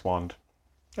was a nice wand.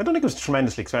 I don't think it was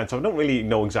tremendously expensive. I don't really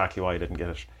know exactly why I didn't get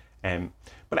it.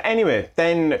 But anyway,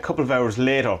 then a couple of hours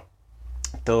later,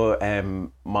 though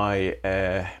my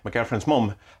girlfriend's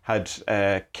mum had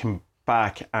come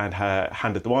back and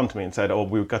handed the wand to me and said,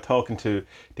 we got talking to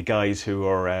the guys who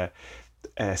were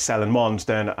selling wands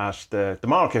down at the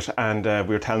market and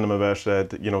we were telling them about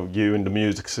you and the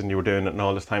musics and you were doing it and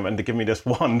all this time and they give me this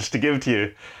wand to give to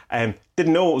you. They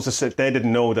didn't know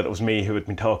that it was me who had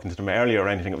been talking to them earlier or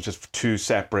anything. It was just two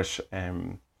separate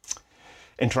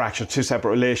interactions, two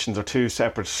separate relations or two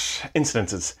separate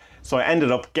incidences. So I ended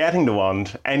up getting the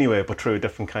wand anyway, but through a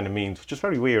different kind of means, which is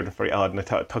very weird and very odd, and I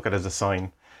took it as a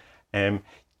sign. A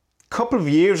couple of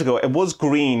years ago, it was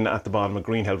green at the bottom of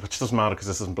Green Hill, which doesn't matter because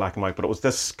this isn't black and white, but it was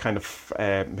this kind of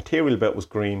material bit was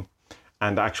green,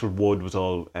 and the actual wood was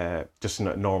all just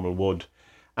normal wood.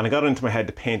 And I got it into my head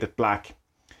to paint it black,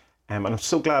 and I'm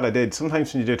so glad I did.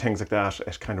 Sometimes when you do things like that,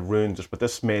 it kind of ruins it, but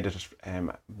this made it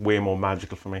way more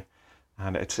magical for me.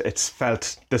 And it's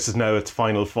felt this is now its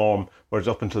final form, whereas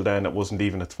up until then it wasn't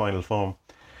even its final form.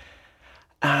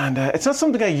 And it's not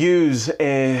something I use,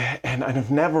 and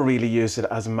I've never really used it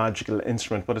as a magical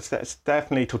instrument, but it's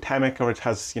definitely totemic, or it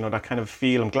has that kind of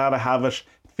feel. I'm glad I have it.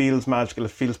 It feels magical.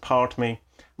 It feels part of me.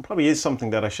 It probably is something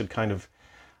that I should kind of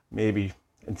maybe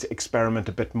experiment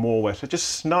a bit more with.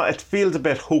 It feels a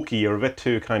bit hokey or a bit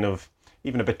too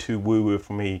even a bit too woo-woo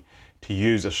for me to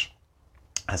use it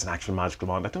as an actual magical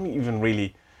wand. I don't even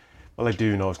really, I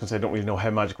do know, I was going to say I don't really know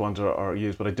how magic wands are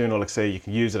used, but I do know, like say, you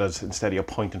can use it as instead of your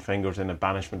pointing fingers in a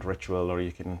banishment ritual, or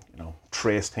you can,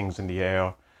 trace things in the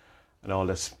air and all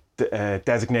this,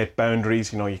 designate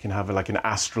boundaries, you can have like an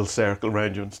astral circle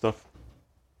around you and stuff.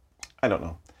 I don't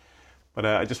know. But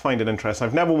I just find it interesting.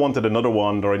 I've never wanted another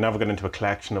wand, or I never got into a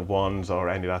collection of wands or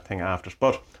any of that thing after.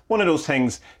 But one of those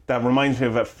things that reminds me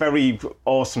of a very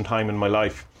awesome time in my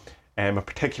life, a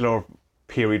particular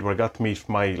period where I got to meet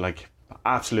my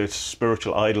absolute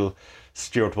spiritual idol,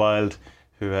 Stuart Wilde,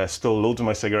 who stole loads of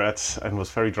my cigarettes and was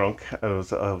very drunk.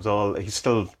 He's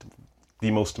still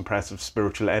the most impressive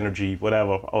spiritual energy,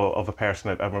 whatever, of a person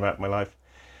I've ever met in my life.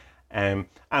 And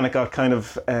it got kind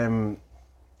of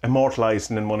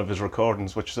immortalised in one of his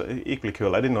recordings, which is equally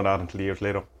cool. I didn't know that until years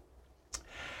later.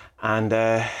 And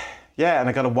and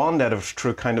I got a wand out of it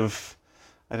through kind of,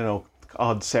 I don't know,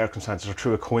 odd circumstances, or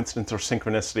through a coincidence or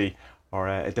synchronicity, or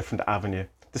a different avenue.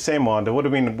 The same wand. It would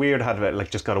have been weird had I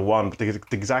just got a wand, but the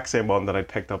exact same one that I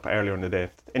picked up earlier in the day.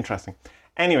 Interesting.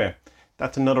 Anyway,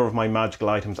 that's another of my magical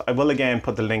items. I will again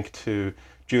put the link to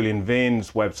Julian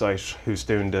Vane's website, who's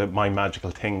doing the My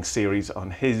Magical Things series on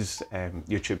his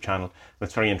YouTube channel. And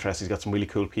it's very interesting. He's got some really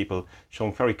cool people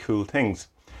showing very cool things.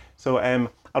 So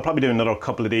I'll probably do another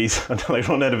couple of these until I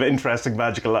run out of interesting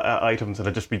magical items, and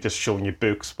I'll just be showing you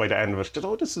books by the end of it. Just,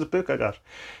 oh, this is a book I got.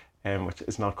 Which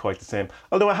is not quite the same.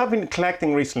 Although I have been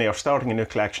collecting recently, or starting a new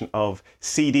collection of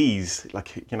CDs,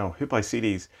 like, you know, who buys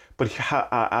CDs? But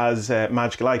as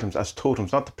magical items, as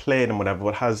totems, not to play them, whatever,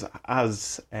 but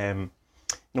as you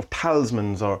know,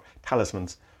 talismans or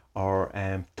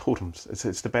totems.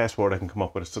 It's the best word I can come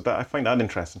up with. So that, I find that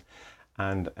interesting.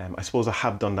 And I suppose I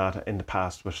have done that in the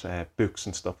past with books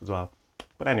and stuff as well.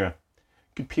 But anyway,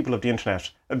 good people of the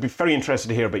internet, I'd be very interested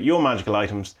to hear about your magical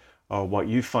items, or what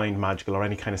you find magical, or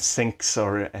any kind of syncs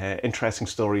or interesting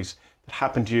stories that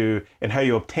happened to you in how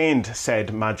you obtained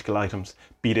said magical items,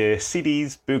 be they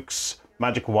CDs, books,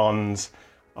 magic wands,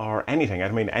 or anything. I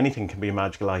mean, anything can be a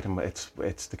magical item. It's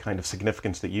the kind of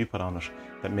significance that you put on it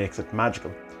that makes it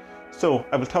magical. So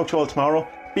I will talk to you all tomorrow.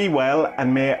 Be well,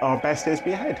 and may our best days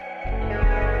be ahead.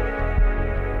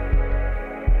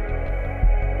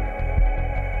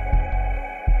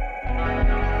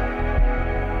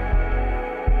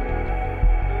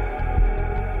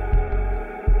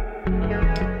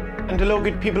 And hello,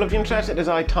 good people of the internet, it is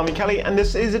I, Tommy Kelly, and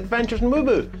this is Adventures in Woo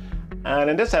Woo. And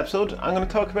in this episode, I'm going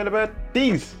to talk about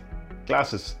these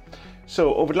glasses.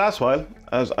 So over the last while,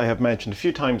 as I have mentioned a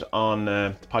few times on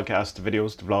the podcast, the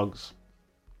videos, the vlogs,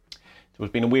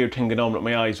 there's been a weird thing going on with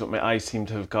my eyes, but my eyes seem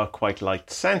to have got quite light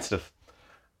sensitive.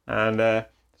 And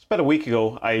it's about a week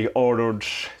ago, I ordered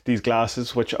these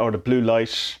glasses, which are the blue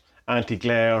light,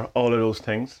 anti-glare, all of those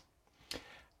things.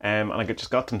 And I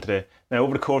just got them today. Now,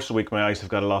 over the course of the week, my eyes have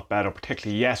got a lot better,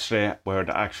 particularly yesterday, where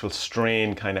the actual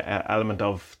strain kind of element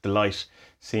of the light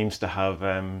seems to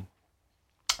have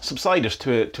subsided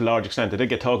to a large extent. I did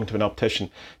get talking to an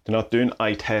optician. They're not doing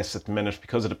eye tests at the minute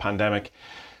because of the pandemic.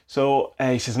 So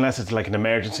he says, unless it's like an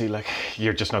emergency, like,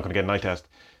 you're just not going to get an eye test.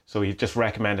 So he just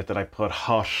recommended that I put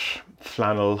hot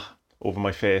flannel over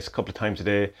my face a couple of times a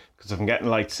day, because if I'm getting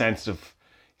light sensitive,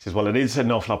 he says, well, it is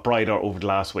an awful lot brighter over the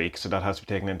last week, so that has to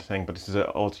be taken into thing. But this is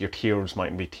also your tears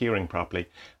mightn't be tearing properly,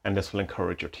 and this will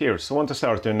encourage your tears. So once I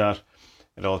started doing that,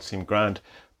 it all seemed grand.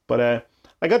 But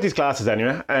I got these glasses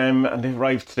anyway, and they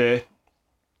arrived today.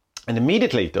 And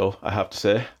immediately, though, I have to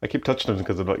say, I keep touching them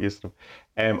because I'm not used to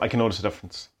them, I can notice a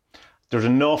difference. There's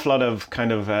an awful lot of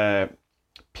kind of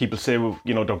people say, well,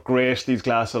 you know, they're great, these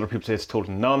glasses. Other people say it's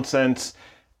total nonsense.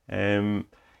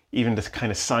 Even this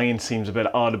kind of science seems a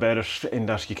bit odd about it, in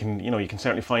that you can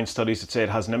certainly find studies that say it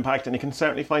has an impact, and you can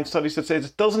certainly find studies that say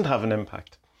it doesn't have an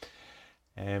impact.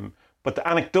 But the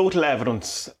anecdotal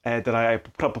evidence that I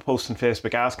put up a post on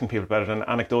Facebook asking people about it, and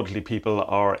anecdotally people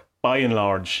are, by and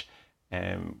large,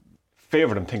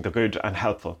 favour them, think they're good and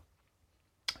helpful.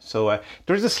 So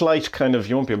there is a slight kind of,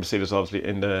 you won't be able to see this obviously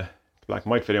in the black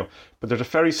and white video, but there's a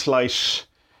very slight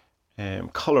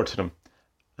colour to them.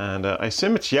 And I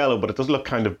assume it's yellow, but it does look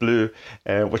kind of blue,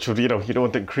 which would, you don't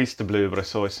want to increase the blue, but I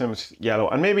assume it's yellow.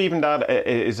 And maybe even that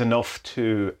is enough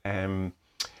to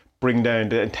bring down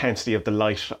the intensity of the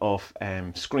light of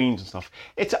screens and stuff.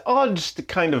 It's odd, the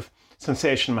kind of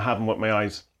sensation I'm having with my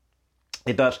eyes,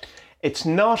 that it's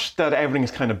not that everything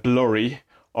is kind of blurry,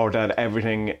 or that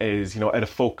everything is, out of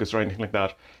focus or anything like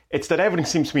that. It's that everything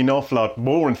seems to be an awful lot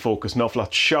more in focus, an awful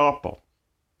lot sharper.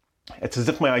 It's as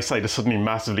if my eyesight has suddenly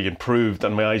massively improved,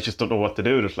 and my eyes just don't know what to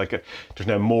do with it. Like there's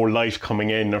now more light coming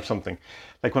in or something.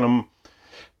 Like when I'm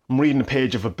reading a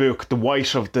page of a book, the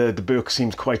white of the book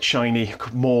seems quite shiny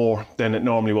more than it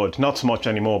normally would. Not so much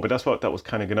anymore, but that's what that was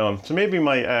kind of going on. So maybe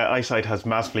my eyesight has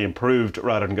massively improved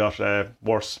rather than got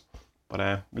worse.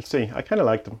 But we'll see. I kind of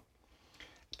like them.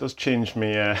 It does change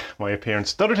me my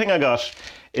appearance. The other thing I got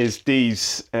is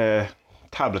these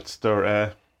tablets.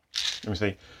 They're let me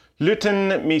see.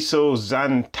 Lutein, Miso,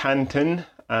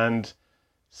 and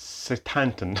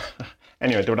Zeaxanthin.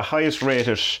 Anyway, they're the highest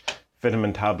rated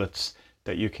vitamin tablets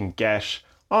that you can get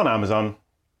on Amazon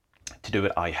to do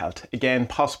with eye health. Again,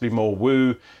 possibly more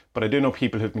woo, but I do know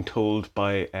people who've been told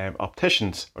by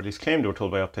opticians, or at least claim they were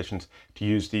told by opticians, to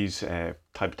use these type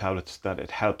of tablets, that it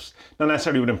helps. Not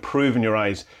necessarily with improving your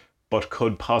eyes, but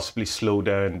could possibly slow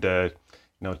down the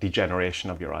degeneration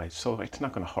of your eyes. So it's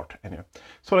not going to hurt anyway.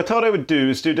 So what I thought I would do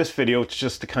is do this video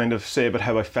just to kind of say about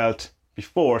how I felt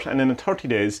before it, and then in 30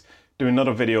 days do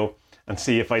another video and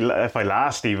see if I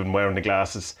last even wearing the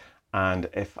glasses, and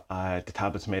if the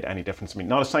tablets made any difference to me.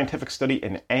 Not a scientific study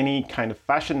in any kind of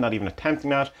fashion, not even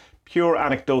attempting that. Pure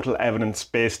anecdotal evidence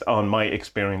based on my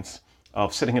experience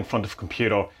of sitting in front of a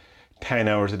computer 10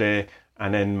 hours a day,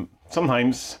 and then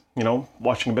sometimes,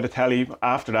 watching a bit of telly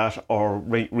after that, or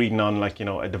reading on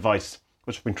a device,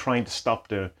 which I've been trying to stop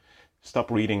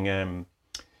reading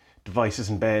devices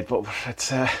in bed, but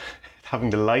it's having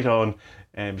the light on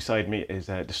beside me is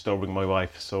disturbing my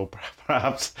wife, so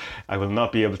perhaps I will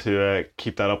not be able to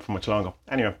keep that up for much longer.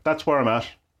 Anyway, that's where I'm at.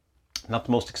 Not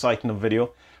the most exciting of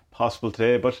video possible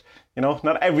today, but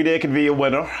not every day can be a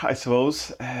winner, I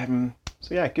suppose.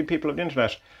 So yeah, good people of the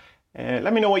internet,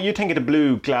 let me know what you think of the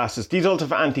blue glasses. These also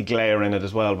have anti-glare in it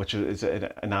as well, which is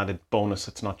an added bonus.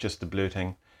 It's not just the blue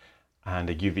thing, and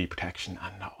a UV protection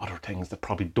and other things that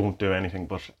probably don't do anything,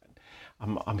 but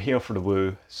I'm here for the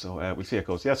woo, so we'll see how it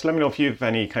goes. Yeah, so let me know if you have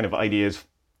any kind of ideas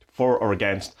for or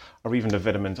against, or even the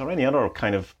vitamins, or any other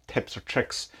kind of tips or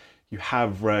tricks you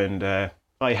have around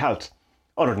eye health,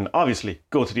 other than obviously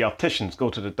go to the opticians,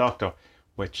 go to the doctor,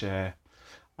 which I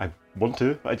want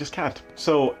to, I just can't.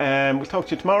 So we'll talk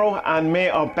to you tomorrow, and may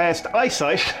our best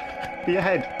eyesight be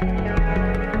ahead.